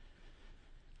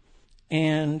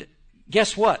 And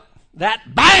guess what?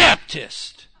 That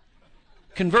Baptist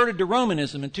converted to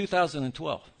Romanism in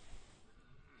 2012.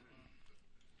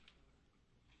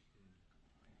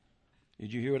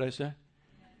 Did you hear what I said?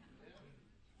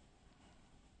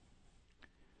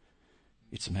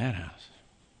 It's a madhouse.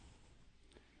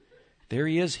 There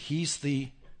he is. He's the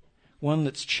one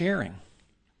that's chairing.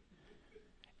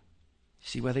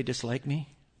 See why they dislike me?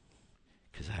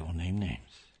 Because I will name names.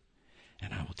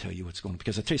 And I will tell you what's going on.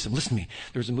 Because I'll tell you something. Listen to me.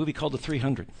 There's a movie called The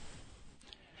 300.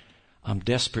 I'm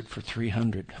desperate for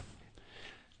 300.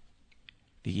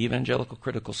 The evangelical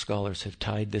critical scholars have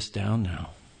tied this down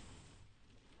now.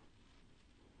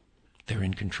 They're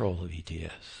in control of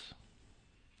ETS.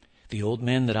 The old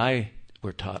men that I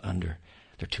were taught under,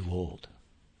 they're too old.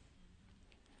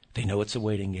 They know it's a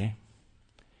waiting game.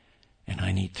 And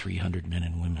I need 300 men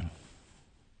and women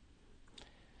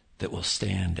that will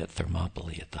stand at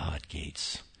Thermopylae at the hot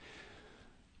gates,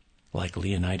 like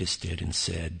Leonidas did and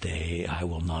said, I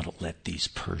will not let these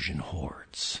Persian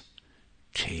hordes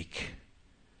take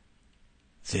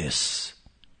this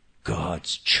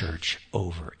God's church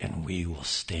over, and we will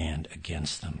stand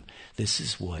against them. This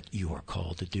is what you are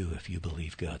called to do if you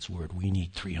believe God's word. We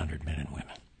need 300 men and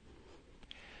women.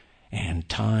 And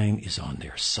time is on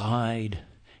their side,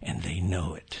 and they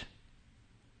know it.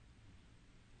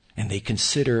 And they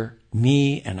consider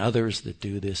me and others that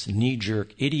do this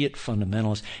knee-jerk, idiot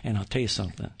fundamentalists. And I'll tell you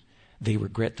something. They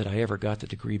regret that I ever got the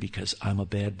degree because I'm a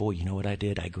bad boy. You know what I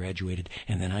did? I graduated.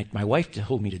 And then my wife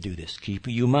told me to do this. Keep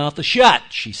your mouth shut,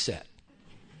 she said.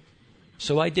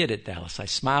 So I did it, Dallas. I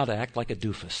smiled, I act like a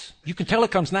doofus. You can tell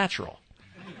it comes natural.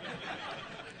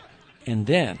 And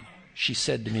then she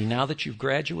said to me, now that you've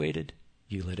graduated,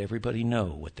 you let everybody know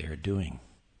what they're doing.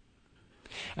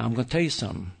 And I'm going to tell you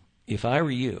something. If I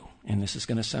were you, and this is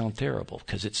going to sound terrible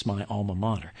because it's my alma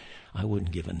mater, I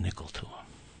wouldn't give a nickel to them.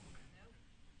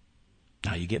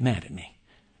 Now you get mad at me.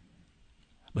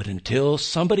 But until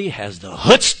somebody has the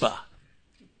chutzpah,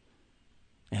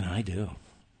 and I do,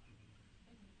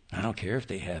 I don't care if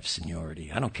they have seniority.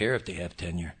 I don't care if they have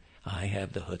tenure. I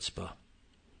have the chutzpah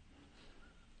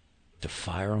to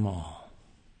fire them all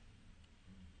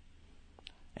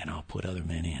and I'll put other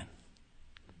men in.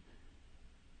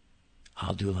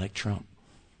 I'll do like Trump.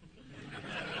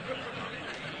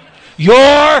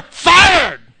 You're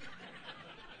fired!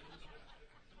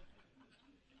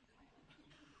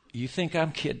 You think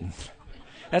I'm kidding?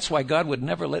 That's why God would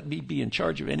never let me be in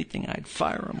charge of anything. I'd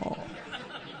fire them all.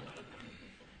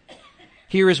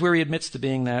 Here is where he admits to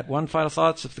being that. One final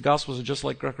thought: if the Gospels are just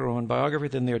like Greco-Roman biography,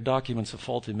 then they are documents of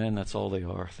faulty men. That's all they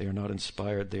are. They are not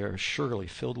inspired. They are surely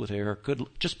filled with error.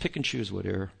 Just pick and choose what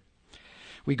error.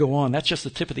 We go on. That's just the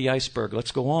tip of the iceberg.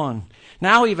 Let's go on.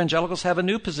 Now evangelicals have a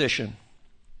new position.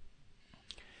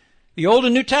 The Old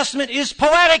and New Testament is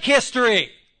poetic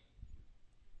history.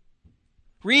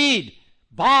 Read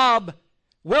Bob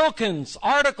Wilkins'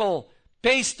 article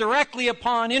based directly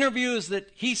upon interviews that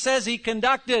he says he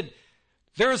conducted.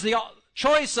 There's the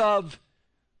choice of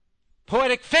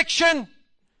poetic fiction.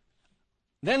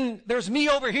 Then there's me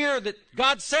over here that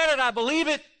God said it, I believe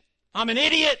it, I'm an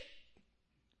idiot.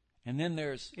 And then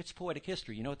there's, it's poetic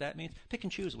history. You know what that means? Pick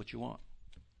and choose what you want.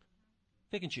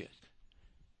 Pick and choose.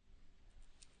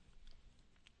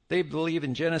 They believe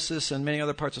in Genesis and many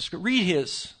other parts of Scripture. Read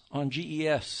his on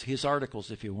GES, his articles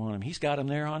if you want them. He's got them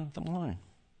there on the line.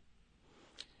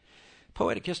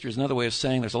 Poetic history is another way of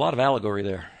saying there's a lot of allegory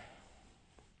there.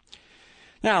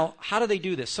 Now, how do they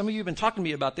do this? Some of you have been talking to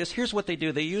me about this. Here's what they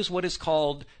do. They use what is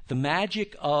called the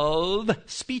magic of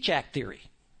speech act theory.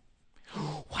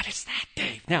 What is that,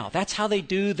 Dave? Now, that's how they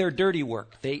do their dirty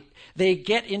work. They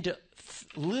get into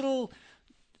little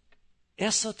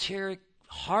esoteric,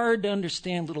 hard to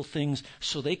understand little things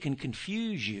so they can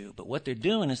confuse you. But what they're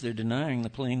doing is they're denying the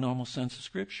plain, normal sense of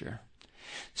Scripture.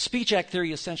 Speech act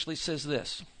theory essentially says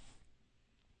this,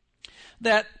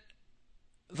 that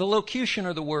the locution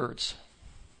are the words.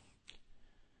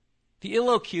 The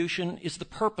illocution is the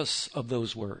purpose of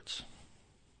those words.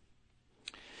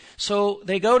 So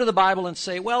they go to the Bible and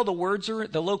say, well, the words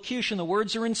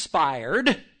are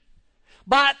inspired,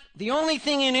 but the only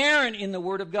thing inerrant in the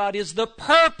Word of God is the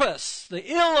purpose, the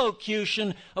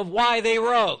illocution of why they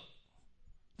wrote.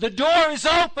 The door is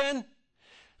open.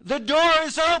 The door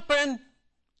is open.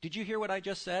 Did you hear what I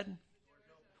just said?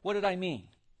 What did I mean?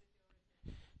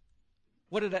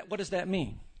 What does that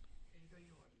mean?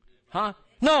 Huh?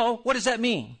 No, what does that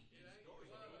mean?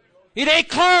 It ain't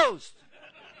closed.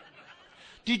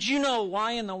 Did you know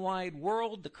why in the wide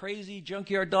world the crazy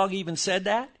junkyard dog even said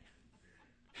that?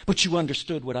 But you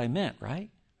understood what I meant, right?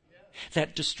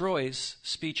 That destroys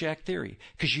speech act theory,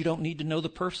 because you don't need to know the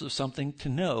purpose of something to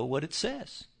know what it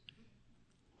says.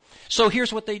 So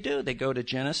here's what they do. They go to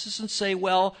Genesis and say,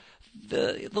 well,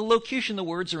 the locution, the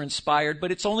words are inspired,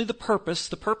 but it's only the purpose.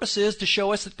 The purpose is to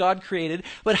show us that God created,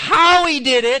 but how he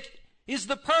did it is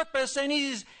the purpose, and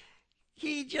he's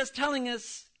just telling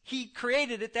us he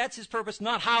created it. That's his purpose,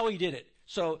 not how he did it.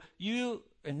 So you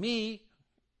and me,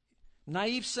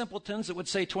 naive simpletons that would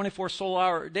say 24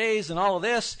 solar-hour days and all of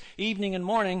this, evening and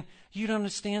morning, you don't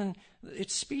understand.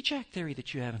 It's speech act theory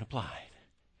that you haven't applied.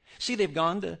 See, they've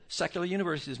gone to secular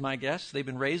universities, my guess. They've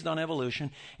been raised on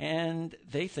evolution, and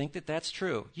they think that that's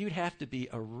true. You'd have to be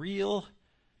a real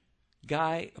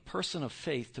guy, a person of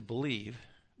faith, to believe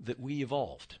that we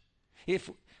evolved.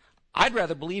 I'd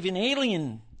rather believe in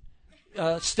alien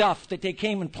stuff that they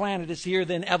came and planted us here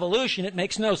than evolution. It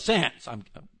makes no sense. I'm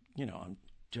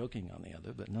joking on the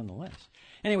other, but nonetheless.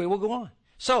 Anyway, we'll go on.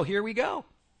 So here we go.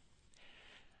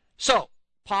 So,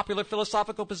 popular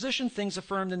philosophical position, things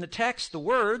affirmed in the text, the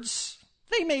words,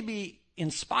 they may be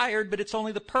inspired, but it's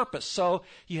only the purpose. So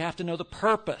you have to know the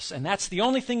purpose, and that's the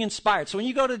only thing inspired. So when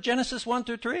you go to Genesis 1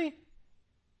 through 3,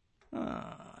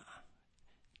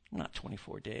 not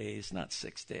 24 days, not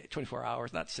 6 days, 24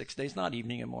 hours, not 6 days, not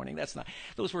evening and morning. That's not,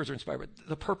 those words are inspired, but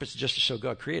the purpose is just to show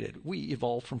God created. We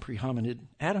evolved from pre-hominid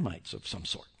Adamites of some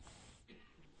sort.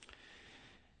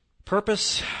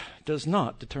 Purpose does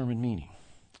not determine meaning.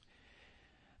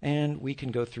 And we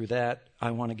can go through that.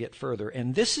 I want to get further.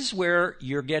 And this is where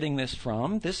you're getting this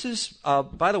from. This is,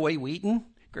 by the way, Wheaton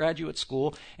Graduate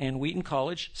School and Wheaton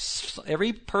College.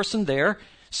 Every person there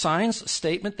signs a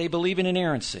statement they believe in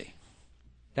inerrancy.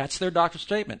 That's their doctoral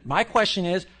statement. My question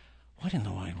is, what in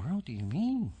the wide world do you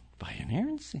mean by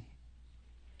inerrancy?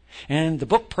 And the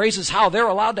book praises how they're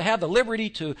allowed to have the liberty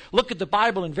to look at the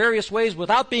Bible in various ways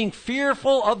without being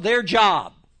fearful of their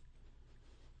job.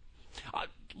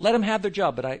 Let them have their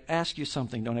job, but I ask you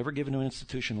something. Don't ever give into an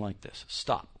institution like this.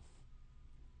 Stop.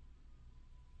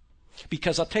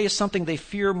 Because I'll tell you something they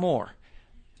fear more.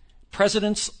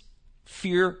 Presidents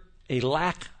fear a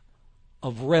lack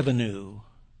of revenue,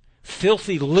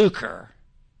 filthy lucre,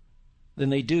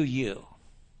 than they do you.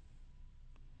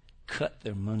 Cut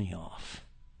their money off.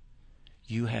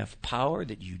 You have power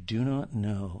that you do not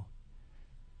know.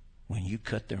 When you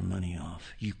cut their money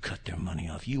off, you cut their money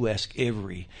off. You ask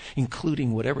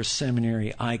including whatever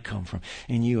seminary I come from,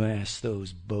 and you ask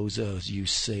those bozos, you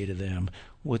say to them,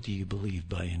 what do you believe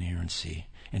by inerrancy?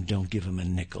 And don't give them a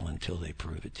nickel until they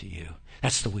prove it to you.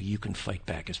 That's the way you can fight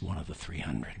back as one of the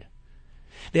 300.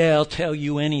 They'll tell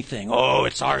you anything. Oh,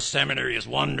 it's our seminary is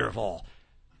wonderful.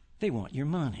 They want your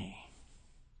money.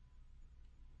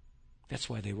 That's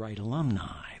why they write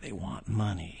alumni. They want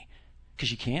money.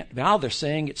 Because you can't. Now they're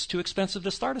saying it's too expensive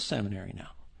to start a seminary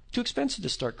now. Too expensive to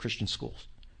start Christian schools.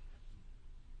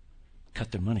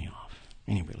 Cut their money off.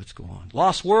 Anyway, let's go on.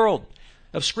 Lost world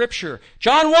of Scripture.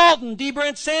 John Walton, D.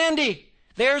 Brent Sandy.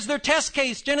 There's their test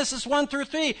case, Genesis 1 through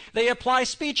 3. They apply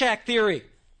speech act theory.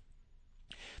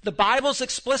 The Bible's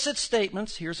explicit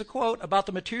statements, here's a quote, about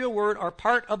the material world are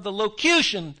part of the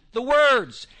locution, the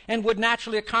words, and would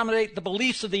naturally accommodate the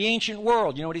beliefs of the ancient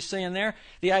world. You know what he's saying there?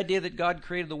 The idea that God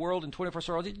created the world in 24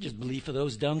 hours, it's just belief of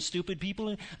those dumb, stupid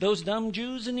people, those dumb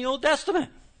Jews in the Old Testament.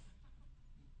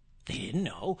 They didn't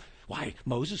know why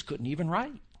Moses couldn't even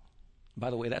write.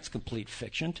 By the way, that's complete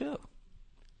fiction, too.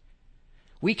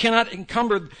 We cannot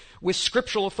encumber with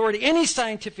scriptural authority any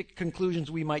scientific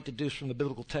conclusions we might deduce from the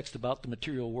biblical text about the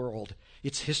material world,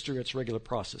 its history, its regular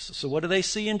processes. So what do they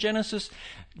see in Genesis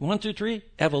 1 through 3?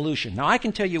 Evolution. Now, I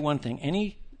can tell you one thing.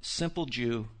 Any simple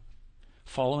Jew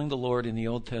following the Lord in the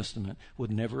Old Testament would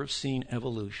never have seen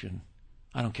evolution.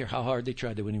 I don't care how hard they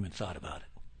tried, they wouldn't even thought about it.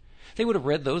 They would have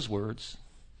read those words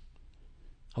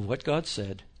of what God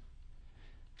said,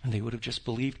 and they would have just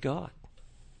believed God.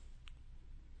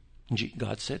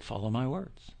 God said, follow my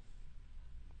words.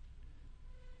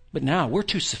 But now we're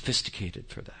too sophisticated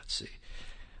for that, see.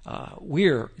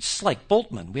 It's like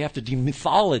Bultmann. We have to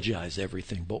demythologize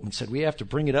everything, Bultmann said. We have to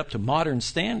bring it up to modern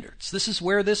standards. This is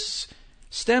where this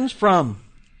stems from.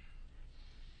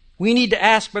 We need to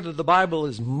ask whether the Bible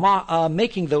is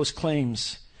making those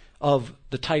claims of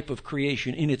the type of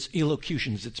creation in its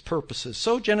elocutions, its purposes.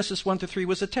 So Genesis 1 through 3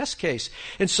 was a test case.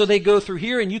 And so they go through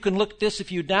here, and you can look at this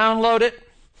if you download it.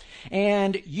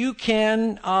 And you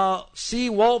can see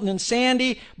Walton and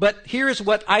Sandy, but here's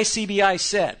what ICBI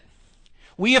said.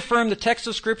 We affirm the text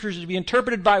of Scriptures to be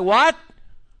interpreted by what?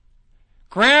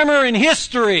 Grammar and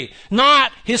history,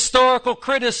 not historical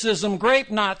criticism, grape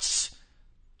nuts,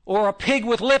 or a pig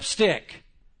with lipstick.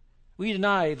 We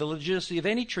deny the legitimacy of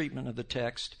any treatment of the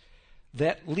text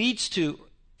that leads to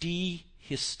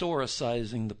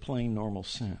dehistoricizing the plain normal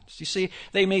sense. You see,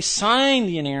 they may sign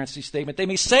the inerrancy statement, they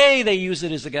may say they use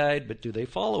it as a guide, but do they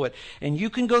follow it? And you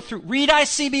can go through, read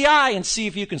ICBI and see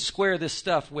if you can square this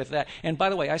stuff with that. And by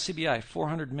the way, ICBI,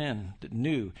 400 men that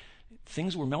knew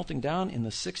things were melting down in the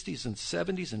 60s and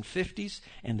 70s and 50s,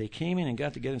 and they came in and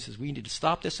got together and says, we need to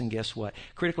stop this. And guess what?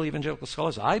 Critical evangelical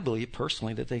scholars, I believe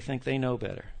personally that they think they know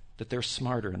better, that they're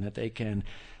smarter, and that they can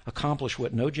accomplish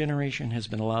what no generation has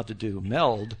been allowed to do,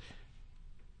 meld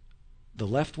the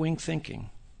left-wing thinking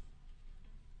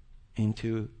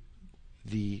into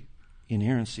the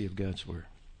inerrancy of God's Word.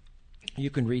 You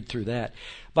can read through that.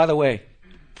 By the way,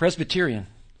 Presbyterian,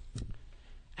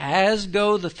 as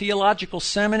go the theological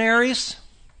seminaries,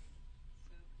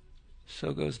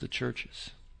 so goes the churches.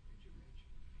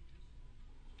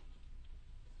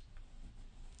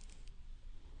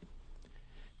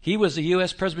 He was a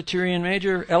U.S. Presbyterian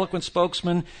major, eloquent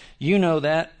spokesman. You know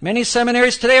that. Many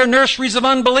seminaries today are nurseries of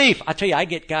unbelief. I tell you, I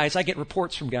get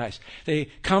reports from guys.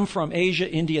 They come from Asia,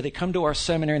 India. They come to our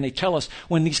seminary and they tell us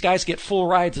when these guys get full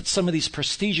rides at some of these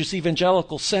prestigious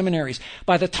evangelical seminaries,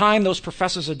 by the time those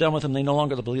professors are done with them, they no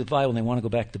longer believe the Bible and they want to go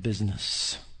back to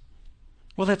business.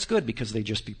 Well, that's good because they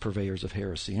just be purveyors of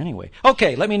heresy anyway.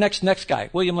 Okay, let me next guy,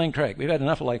 William Lane Craig. We've had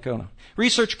enough of Lycona.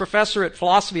 Research professor at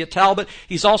philosophy at Talbot.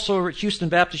 He's also at Houston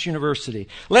Baptist University.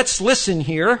 Let's listen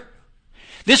here.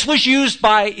 This was used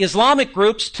by Islamic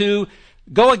groups to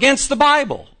go against the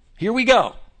Bible. Here we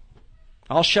go.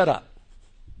 I'll shut up.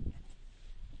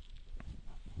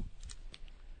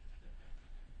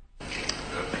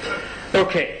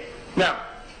 Okay, now,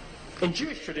 in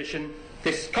Jewish tradition,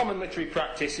 this common literary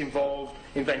practice involved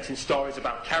inventing stories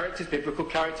about characters, biblical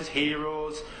characters,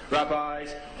 heroes,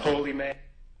 rabbis, holy men,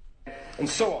 and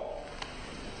so on.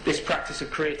 This practice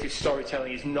of creative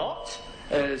storytelling is not,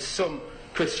 as some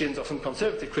Christians or some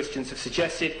conservative Christians have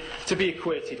suggested, to be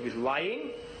equated with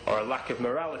lying or a lack of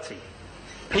morality.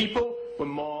 People were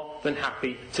more than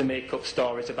happy to make up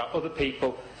stories about other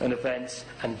people and events,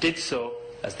 and did so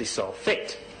as they saw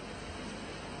fit.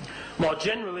 More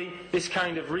generally, this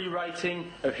kind of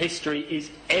rewriting of history is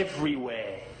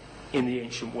everywhere in the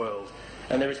ancient world.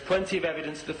 And there is plenty of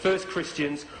evidence that the first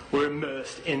Christians were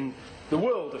immersed in the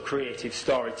world of creative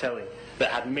storytelling that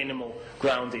had minimal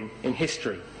grounding in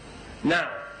history.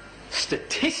 Now,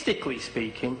 statistically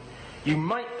speaking, you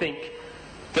might think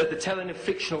that the telling of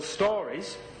fictional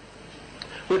stories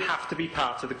would have to be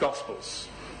part of the Gospels.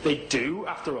 They do,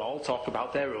 after all, talk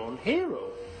about their own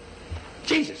hero,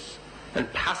 Jesus.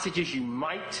 And passages you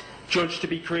might judge to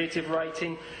be creative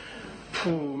writing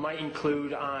might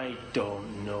include, I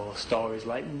don't know, stories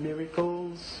like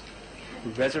miracles,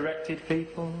 resurrected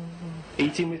people,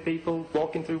 eating with people,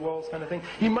 walking through walls kind of thing.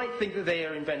 You might think that they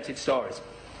are invented stories.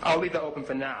 I'll leave that open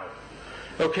for now.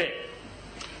 Okay.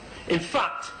 In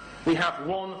fact, we have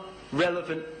one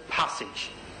relevant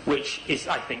passage which is,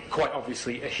 I think, quite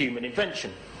obviously a human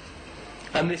invention.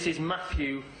 And this is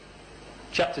Matthew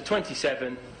chapter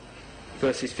 27,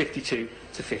 verses 52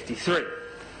 to 53.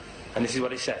 And this is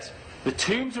what it says. The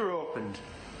tombs are opened.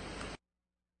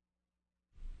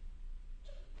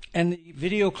 And the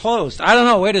video closed. I don't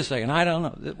know. Wait a second. I don't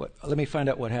know. Let me find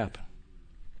out what happened.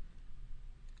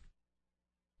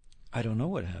 I don't know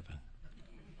what happened.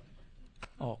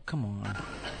 Oh, come on.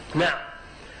 Now,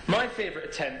 my favourite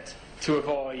attempt to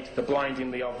avoid the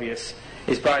blindingly obvious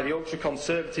is by the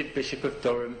ultra-conservative Bishop of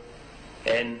Durham,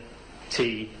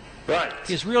 N.T. Wright.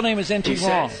 His real name is N.T. He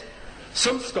Wrong. says,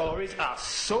 some stories are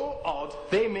so odd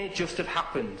they may just have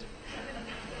happened.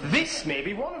 This may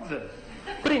be one of them.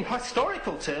 But in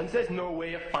historical terms, there's no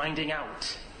way of finding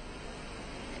out.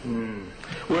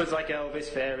 Words like Elvis,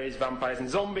 fairies, vampires and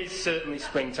zombies certainly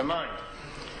spring to mind.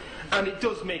 And it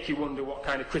does make you wonder what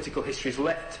kind of critical history is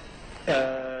left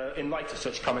in light of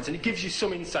such comments, and it gives you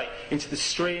some insight into the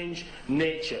strange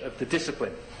nature of the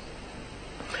discipline.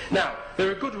 Now, there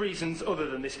are good reasons, other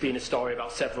than this being a story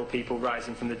about several people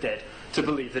rising from the dead, to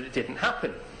believe that it didn't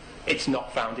happen. It's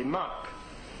not found in Mark.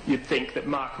 You'd think that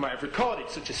Mark might have recorded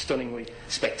such a stunningly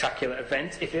spectacular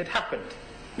event if it had happened.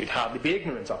 We'd hardly be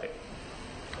ignorant of it.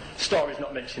 The story is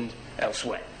not mentioned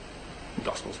elsewhere in the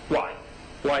Gospels. Why?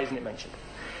 Why isn't it mentioned?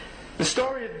 The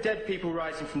story of dead people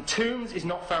rising from tombs is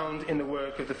not found in the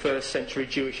work of the first century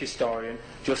Jewish historian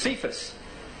Josephus.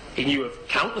 He knew of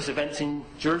countless events in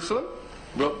Jerusalem,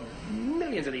 wrote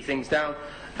millions of these things down,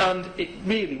 and it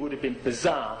really would have been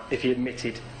bizarre if he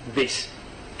omitted this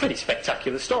pretty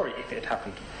spectacular story if it had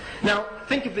happened. Now,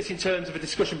 think of this in terms of a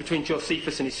discussion between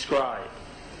Josephus and his scribe.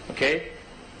 Okay?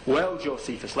 Well,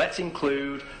 Josephus, let's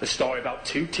include a story about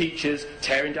two teachers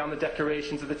tearing down the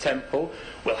decorations of the temple.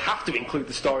 We'll have to include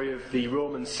the story of the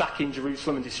Romans sacking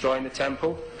Jerusalem and destroying the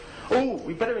temple. Oh,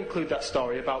 we better include that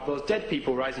story about those dead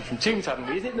people rising from tombs, haven't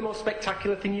we? Isn't it the most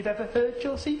spectacular thing you've ever heard,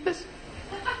 Josephus?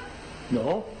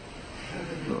 No.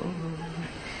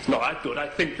 It's not that good. I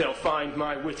think they'll find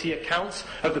my witty accounts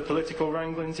of the political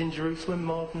wranglings in Jerusalem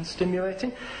more than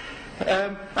stimulating.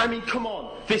 I mean, come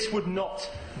on. This would not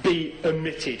be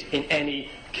omitted in any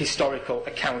historical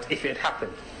account if it had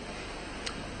happened.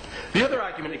 The other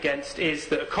argument against is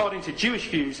that according to Jewish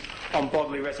views on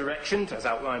bodily resurrection, as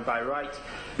outlined by Wright,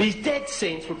 these dead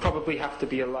saints would probably have to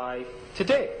be alive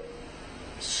today.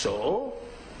 So,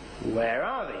 where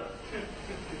are they?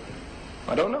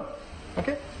 I don't know.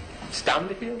 Okay?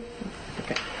 Stand if you...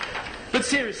 Okay. But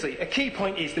seriously, a key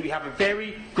point is that we have a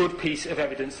very good piece of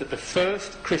evidence that the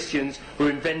first Christians were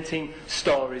inventing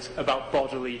stories about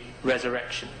bodily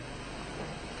resurrection.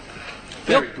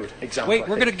 Very good example. Wait,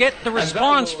 we're going to get the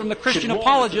response from the Christian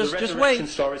apologists. Just wait.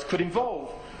 Stories could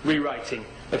involve rewriting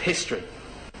of history.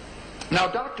 Now,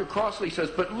 Dr. Crossley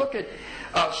says, but look at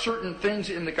certain things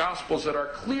in the Gospels that are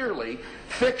clearly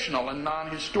fictional and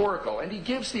non-historical. And he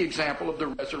gives the example of the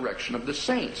resurrection of the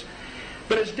saints.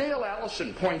 But as Dale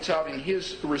Allison points out in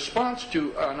his response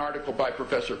to an article by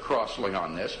Professor Crossley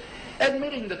on this,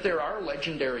 admitting that there are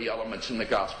legendary elements in the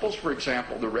Gospels, for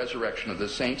example, the resurrection of the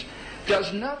saints,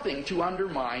 does nothing to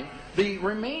undermine the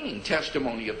remaining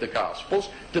testimony of the Gospels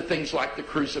to things like the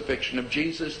crucifixion of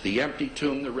Jesus, the empty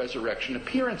tomb, the resurrection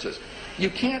appearances. You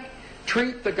can't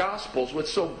treat the Gospels with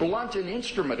so blunt an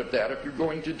instrument of that if you're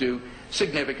going to do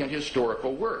significant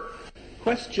historical work.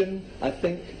 Question, I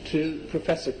think, to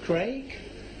Professor Craig.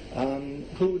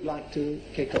 Who would like to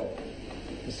kick off?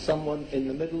 There's someone in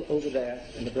the middle over there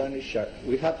in the brownish shirt.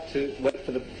 We have to wait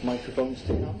for the microphones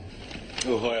to come.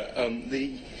 Oh, hi.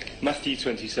 The Matthew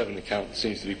 27 account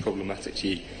seems to be problematic to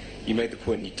you. You made the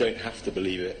point you don't have to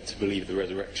believe it to believe the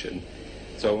resurrection.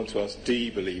 So I want to ask, do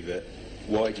you believe it?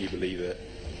 Why do you believe it?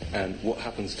 And what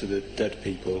happens to the dead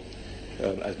people,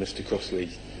 as Mr. Crossley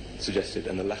suggested,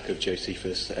 and the lack of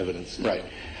Josephus evidence? Right.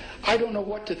 I don't know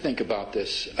what to think about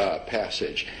this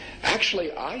passage.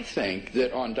 Actually, I think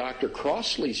that on Dr.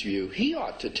 Crossley's view, he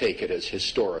ought to take it as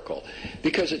historical,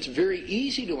 because it's very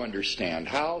easy to understand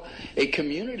how a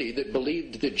community that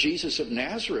believed that Jesus of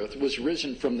Nazareth was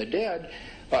risen from the dead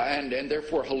and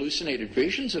therefore hallucinated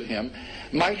visions of him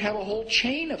might have a whole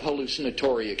chain of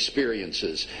hallucinatory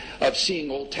experiences of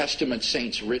seeing Old Testament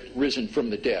saints risen from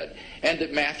the dead, and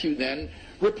that Matthew then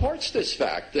reports this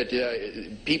fact that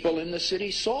people in the city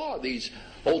saw these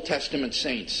Old Testament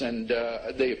saints and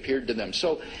they appeared to them.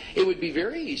 So it would be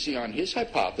very easy on his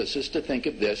hypothesis to think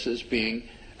of this as being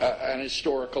an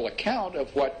historical account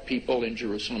of what people in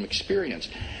Jerusalem experienced.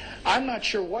 I'm not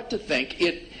sure what to think.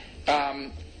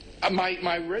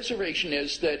 My reservation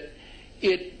is that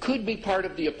it could be part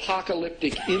of the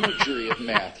apocalyptic imagery of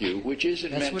Matthew, which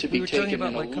isn't meant to be taken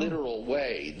in a literal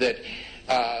way. That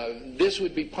this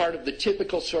would be part of the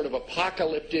typical sort of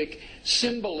apocalyptic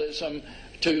symbolism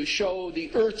to show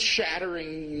the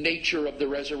earth-shattering nature of the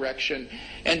resurrection,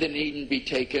 and it needn't be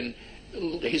taken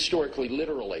historically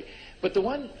literally. But the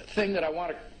one thing that I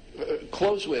want to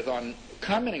close with on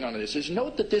commenting on this is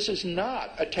note that this is not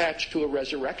attached to a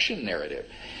resurrection narrative.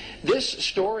 This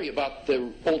story about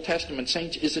the Old Testament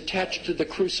saints is attached to the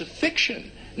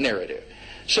crucifixion narrative.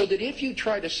 So that if you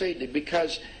try to say that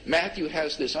because Matthew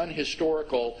has this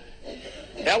unhistorical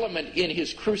element in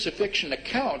his crucifixion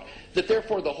account, that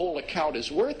therefore the whole account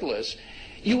is worthless,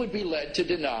 you would be led to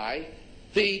deny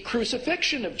the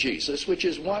crucifixion of Jesus, which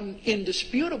is one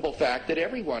indisputable fact that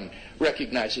everyone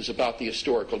recognizes about the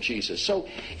historical Jesus. So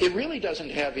it really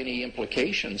doesn't have any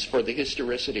implications for the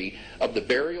historicity of the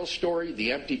burial story,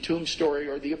 the empty tomb story,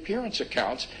 or the appearance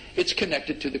accounts. It's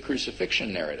connected to the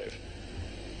crucifixion narrative.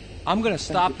 I'm going to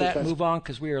stop that and move on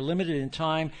because we are limited in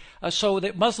time. So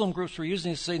that Muslim groups were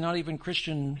using this to say not even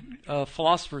Christian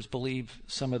philosophers believe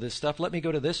some of this stuff. Let me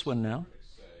go to this one now.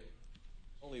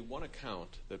 Only one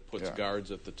account that puts guards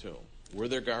at the tomb. Were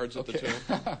there guards at the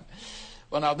tomb?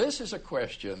 Well, now this is a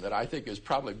question that I think is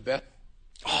probably best.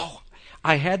 Oh,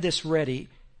 I had this ready.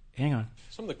 Hang on.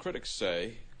 Some of the critics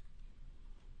say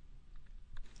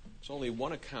there's only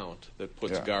one account that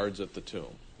puts guards at the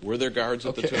tomb. Were there guards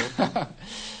at the tomb?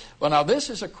 Well, now this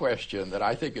is a question that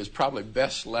I think is probably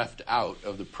best left out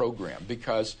of the program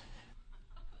because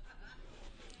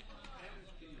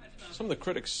some of the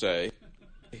critics say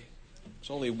there's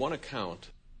only one account.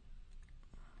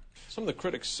 Some of the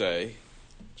critics say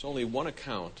there's only one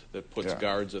account that puts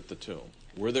guards at the tomb.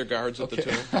 Were there guards at the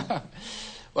tomb?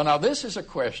 Well, now this is a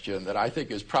question that I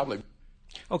think is probably...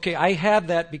 Okay, I had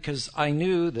that because I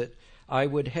knew that I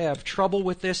would have trouble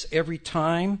with this every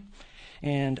time,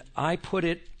 and I put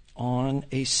it on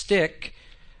a stick,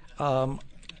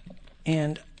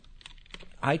 and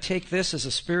I take this as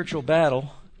a spiritual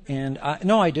battle, and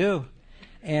I do.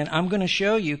 And I'm going to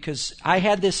show you because I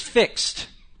had this fixed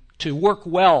to work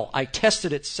well. I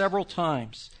tested it several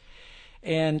times.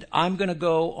 And I'm going to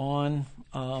go on...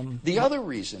 the other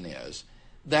reason is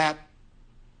that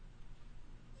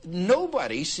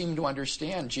nobody seemed to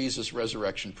understand Jesus'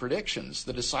 resurrection predictions.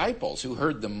 The disciples, who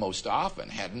heard them most often,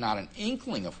 had not an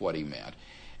inkling of what he meant.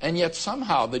 And yet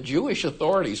somehow the Jewish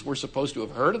authorities were supposed to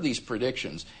have heard of these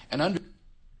predictions and understood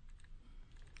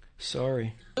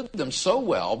them so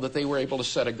well that they were able to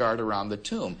set a guard around the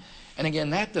tomb. And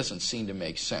again, that doesn't seem to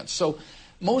make sense. So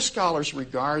most scholars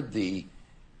regard the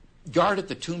guard at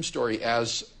the tomb story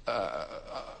as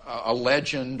a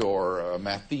legend or a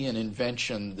Matthean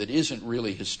invention that isn't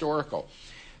really historical.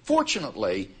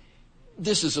 Fortunately,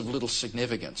 this is of little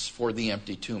significance for the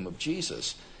empty tomb of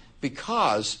Jesus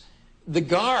because the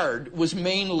guard was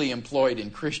mainly employed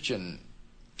in Christian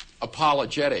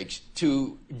apologetics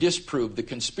to disprove the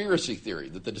conspiracy theory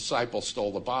that the disciples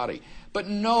stole the body. But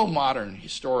no modern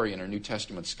historian or New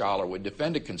Testament scholar would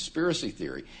defend a conspiracy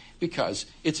theory because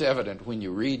it's evident when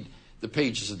you read the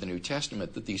pages of the New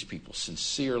Testament that these people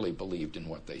sincerely believed in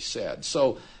what they said.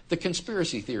 So the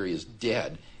conspiracy theory is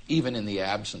dead, even in the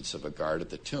absence of a guard at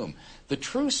the tomb. The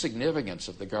true significance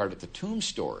of the guard at the tomb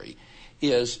story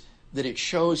is that it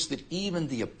shows that even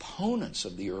the opponents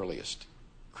of the earliest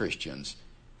Christians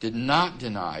did not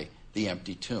deny the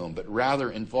empty tomb, but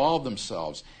rather involved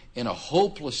themselves in a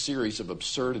hopeless series of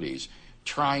absurdities,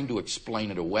 trying to explain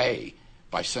it away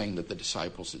by saying that the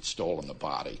disciples had stolen the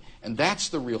body. And that's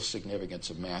the real significance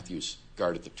of Matthew's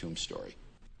guard at the tomb story.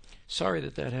 Sorry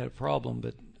that had a problem,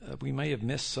 but we may have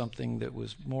missed something that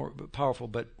was more powerful.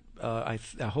 But I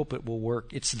hope it will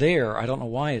work. It's there. I don't know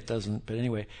why it doesn't, but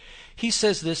anyway. He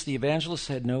says this: the evangelists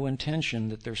had no intention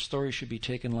that their story should be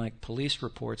taken like police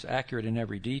reports, accurate in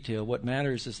every detail. What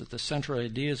matters is that the central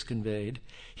idea is conveyed.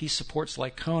 He supports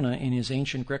Licona in his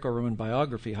ancient Greco-Roman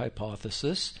biography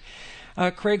hypothesis.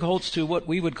 Craig holds to what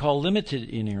we would call limited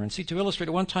inerrancy. To illustrate,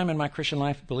 at one time in my Christian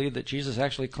life, I believed that Jesus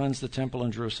actually cleansed the temple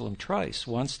in Jerusalem twice,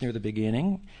 once near the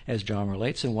beginning, as John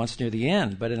relates, and once near the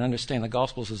end. But in understanding the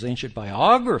Gospels as ancient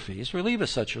biographies, relieve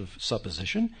us such a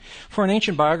supposition. For an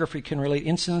ancient biography can relate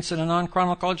incidents in a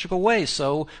non-chronological way.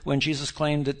 So when Jesus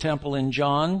claimed the temple in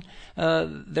John,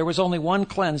 there was only one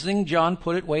cleansing. John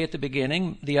put it way at the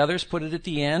beginning. The others put it at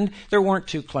the end. There weren't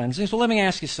two cleansings. Well, let me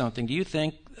ask you something. Do you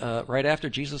think right after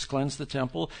Jesus cleansed the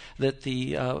temple, that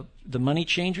the money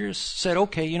changers said,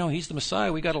 okay, he's the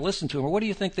Messiah, we got to listen to him? Or what do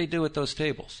you think they do at those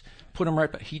tables? Put him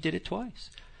right back. He did it twice.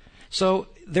 So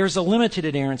there's a limited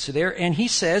inerrancy there, and he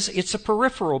says it's a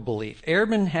peripheral belief.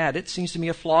 Ehrman had it, seems to me,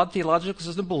 a flawed theological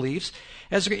system of beliefs.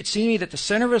 It seems to me that the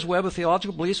center of his web of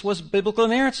theological beliefs was biblical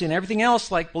inerrancy, and everything else,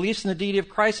 like beliefs in the deity of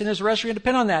Christ and his resurrection,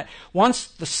 depend on that. Once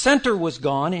the center was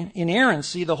gone in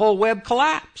inerrancy, the whole web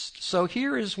collapsed. So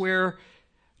here is where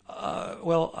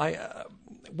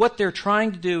what they're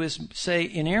trying to do is say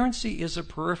inerrancy is a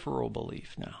peripheral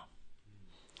belief now.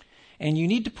 And you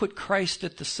need to put Christ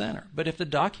at the center. But if the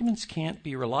documents can't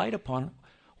be relied upon,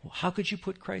 how could you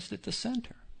put Christ at the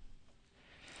center?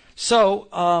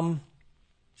 So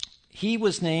he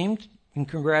was named, and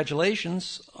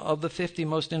congratulations, of the 50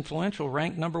 most influential,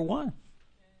 ranked number 1.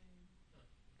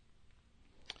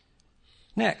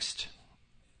 Next,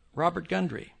 Robert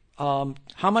Gundry.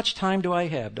 How much time do I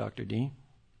have, Dr. Dean?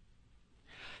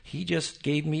 He just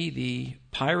gave me the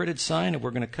pirated sign, and we're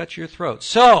going to cut your throat.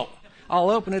 So, I'll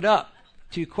open it up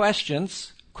to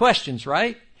questions. Questions,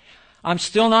 right? I'm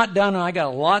still not done, and I got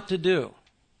a lot to do.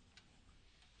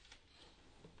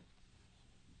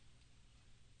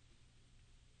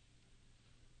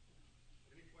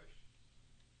 Any questions?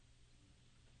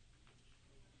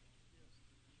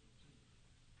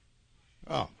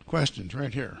 Oh, questions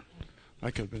right here. I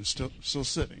could have been still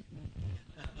sitting.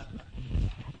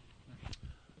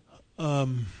 How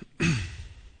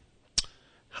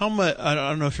much? I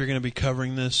don't know if you're going to be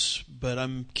covering this, but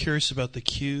I'm curious about the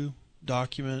Q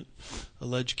document,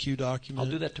 alleged Q document.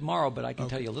 I'll do that tomorrow, but I can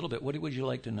tell you a little bit. What would you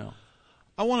like to know?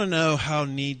 I want to know how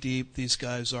knee-deep these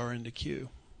guys are into Q,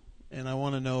 and I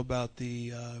want to know about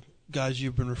the guys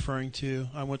you've been referring to.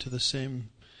 I went to the same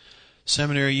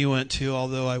seminary you went to,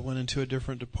 although I went into a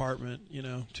different department,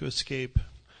 to escape.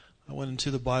 I went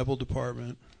into the Bible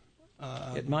department.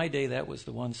 At my day, that was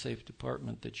the one safe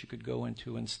department that you could go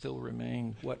into and still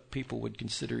remain what people would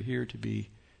consider here to be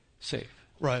safe.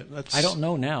 Right. I don't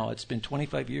know now. It's been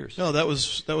 25 years. No, that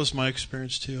was my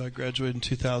experience too. I graduated in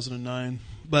 2009,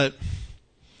 but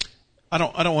I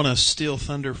don't want to steal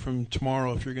thunder from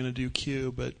tomorrow if you're going to do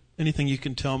Q, but anything you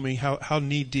can tell me, how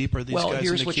knee deep are these guys in the Q?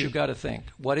 Well, here's what you've got to think.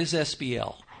 What is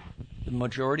SBL? The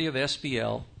majority of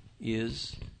SBL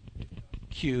is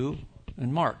Q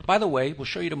and Mark. By the way, we'll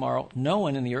show you tomorrow, no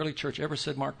one in the early church ever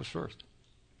said Mark was first.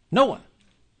 No one.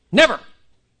 Never.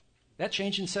 That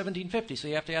changed in 1750, so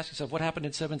you have to ask yourself, what happened in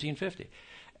 1750?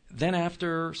 Then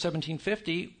after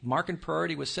 1750, Mark in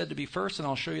priority was said to be first, and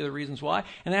I'll show you the reasons why.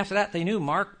 And after that, they knew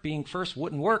Mark being first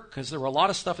wouldn't work because there were a lot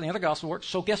of stuff in the other gospel works.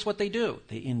 So guess what they do?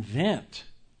 They invent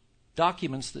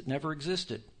documents that never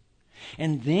existed.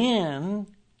 And then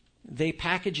they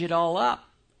package it all up.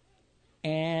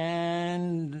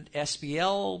 And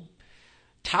SBL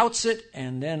touts it,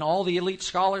 and then all the elite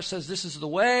scholars says this is the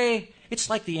way. It's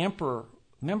like the emperor.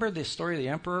 Remember the story of the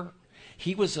emperor?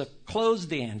 He was a clothes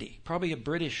dandy, probably a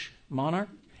British monarch,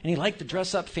 and he liked to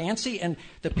dress up fancy, and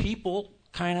the people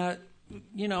kind of,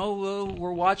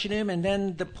 were watching him, and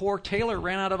then the poor tailor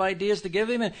ran out of ideas to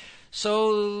give him, and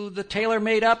so the tailor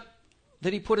made up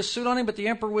that he put a suit on him, but the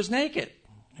emperor was naked.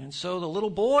 And so the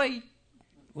little boy,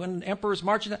 when the emperor's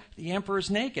marching, the emperor's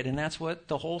naked, and that's what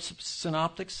the whole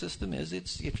synoptic system is.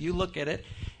 If you look at it,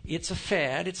 it's a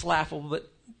fad, it's laughable,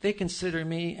 but they consider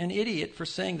me an idiot for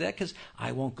saying that because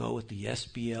I won't go with the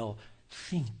SBL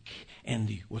think and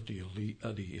what the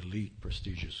elite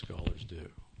prestigious scholars do.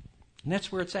 And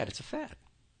that's where it's at. It's a fad.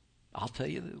 I'll tell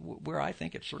you where I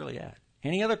think it's really at.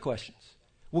 Any other questions?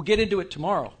 We'll get into it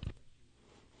tomorrow.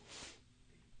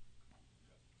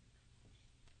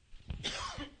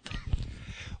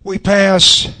 We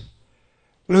pass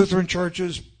Lutheran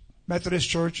churches, Methodist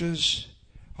churches,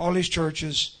 all these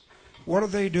churches. What are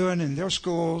they doing in their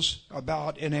schools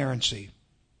about inerrancy?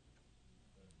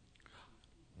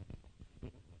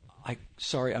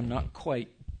 Sorry, I'm not quite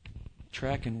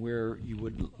tracking where you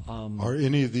would. Are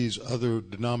any of these other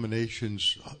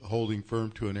denominations holding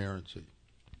firm to inerrancy?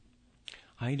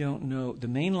 I don't know. The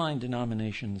mainline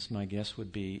denominations, my guess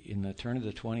would be, in the turn of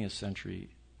the 20th century,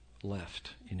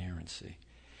 left inerrancy.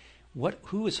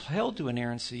 Who is held to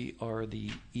inerrancy are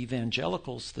the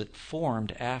evangelicals that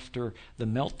formed after the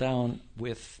meltdown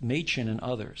with Machen and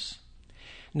others.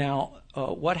 Now,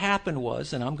 what happened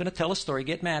was, and I'm going to tell a story,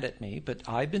 get mad at me, but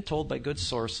I've been told by good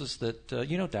sources that,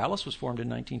 Dallas was formed in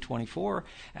 1924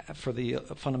 for the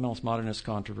fundamentalist modernist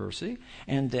controversy.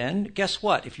 And then, guess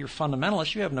what? If you're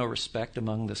fundamentalist, you have no respect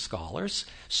among the scholars.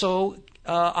 So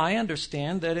I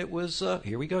understand that it was,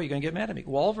 here we go, you're going to get mad at me,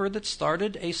 Walvoord that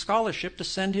started a scholarship to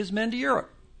send his men to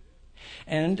Europe.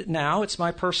 And now it's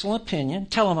my personal opinion.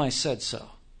 Tell him I said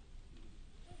so.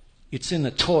 It's in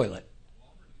the toilet.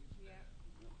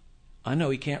 I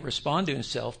know he can't respond to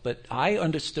himself, but I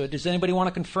understood. Does anybody want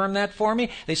to confirm that for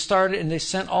me? They started and they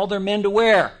sent all their men to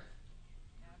where?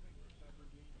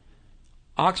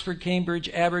 Oxford, Cambridge,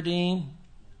 Aberdeen.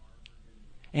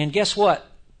 And guess what?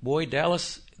 Boy,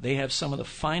 Dallas, they have some of the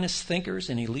finest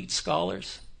thinkers and elite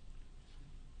scholars.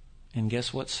 And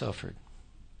guess what suffered?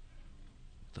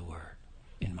 The word,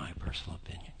 in my personal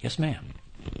opinion. Yes, ma'am.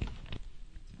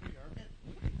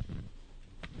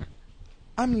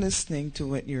 I'm listening to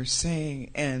what you're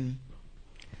saying, and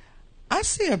I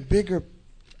see a bigger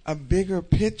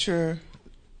picture,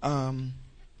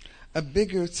 a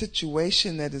bigger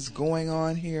situation that is going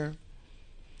on here.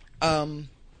 When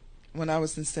I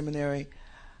was in seminary,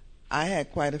 I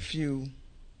had quite a few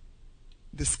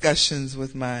discussions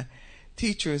with my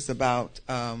teachers about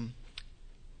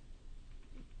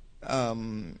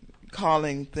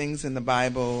calling things in the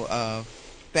Bible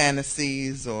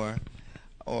fantasies or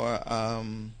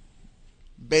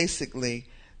basically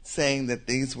saying that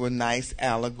these were nice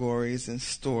allegories and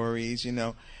stories,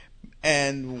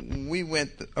 and we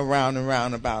went around and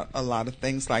around about a lot of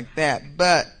things like that.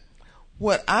 But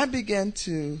what I began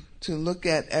to look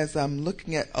at as I'm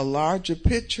looking at a larger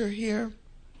picture here,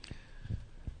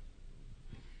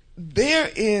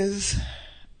 this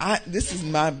is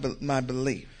my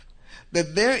belief,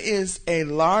 that there is a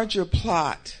larger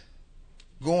plot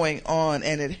going on,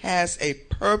 and it has a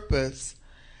purpose.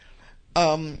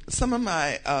 Some of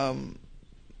my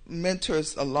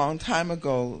mentors a long time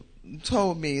ago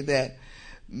told me that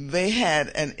they had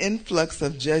an influx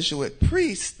of Jesuit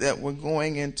priests that were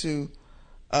going into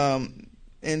the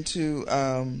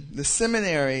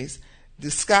seminaries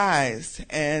disguised,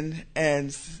 and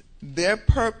their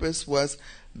purpose was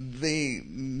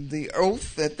the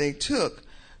oath that they took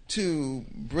to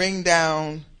bring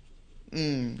down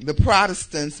the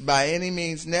Protestants by any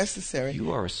means necessary.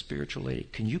 You are a spiritual lady.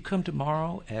 Can you come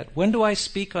tomorrow when do I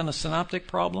speak on the synoptic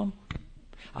problem?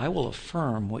 I will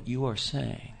affirm what you are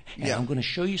saying. And I'm going to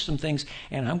show you some things,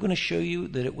 and I'm going to show you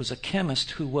that it was a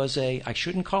chemist who was I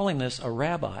shouldn't call him this, a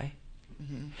rabbi,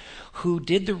 who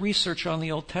did the research on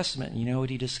the Old Testament. And you know what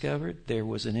he discovered? There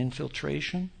was an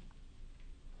infiltration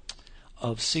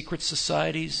of secret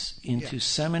societies into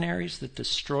seminaries that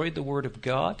destroyed the Word of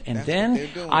God. And then you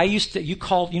know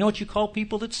what you call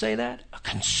people that say that? A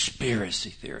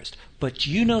conspiracy theorist. But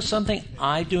you know something?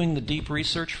 I'm doing the deep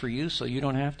research for you so you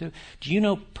don't have to. Do you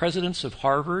know presidents of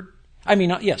Harvard?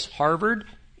 Harvard,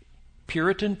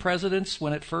 Puritan presidents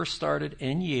when it first started,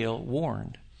 and Yale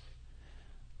warned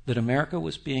that America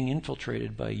was being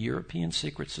infiltrated by European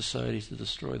secret societies to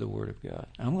destroy the Word of God.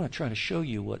 I'm going to try to show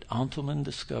you what Antelman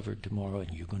discovered tomorrow,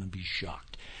 and you're going to be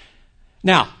shocked.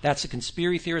 Now, that's a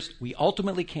conspiracy theorist. We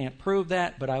ultimately can't prove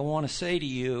that, but I want to say to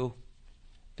you,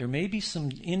 there may be some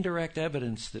indirect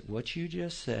evidence that what you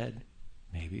just said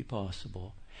may be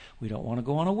possible. We don't want to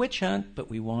go on a witch hunt, but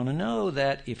we want to know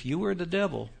that if you were the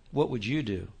devil, what would you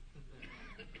do?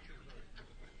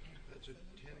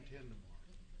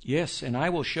 Yes, and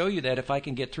I will show you that if I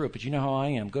can get through it, but you know how I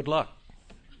am. Good luck.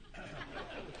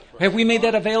 Have we made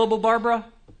that available, Barbara?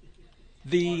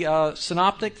 The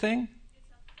synoptic thing?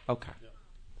 Okay.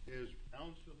 Is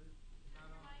Alan still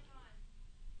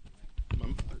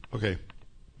here? Okay.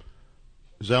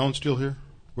 Is Alan still here?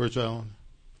 Where's Alan?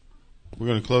 We're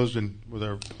going to close with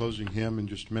our closing hymn in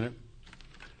just a minute.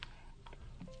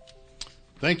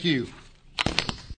 Thank you.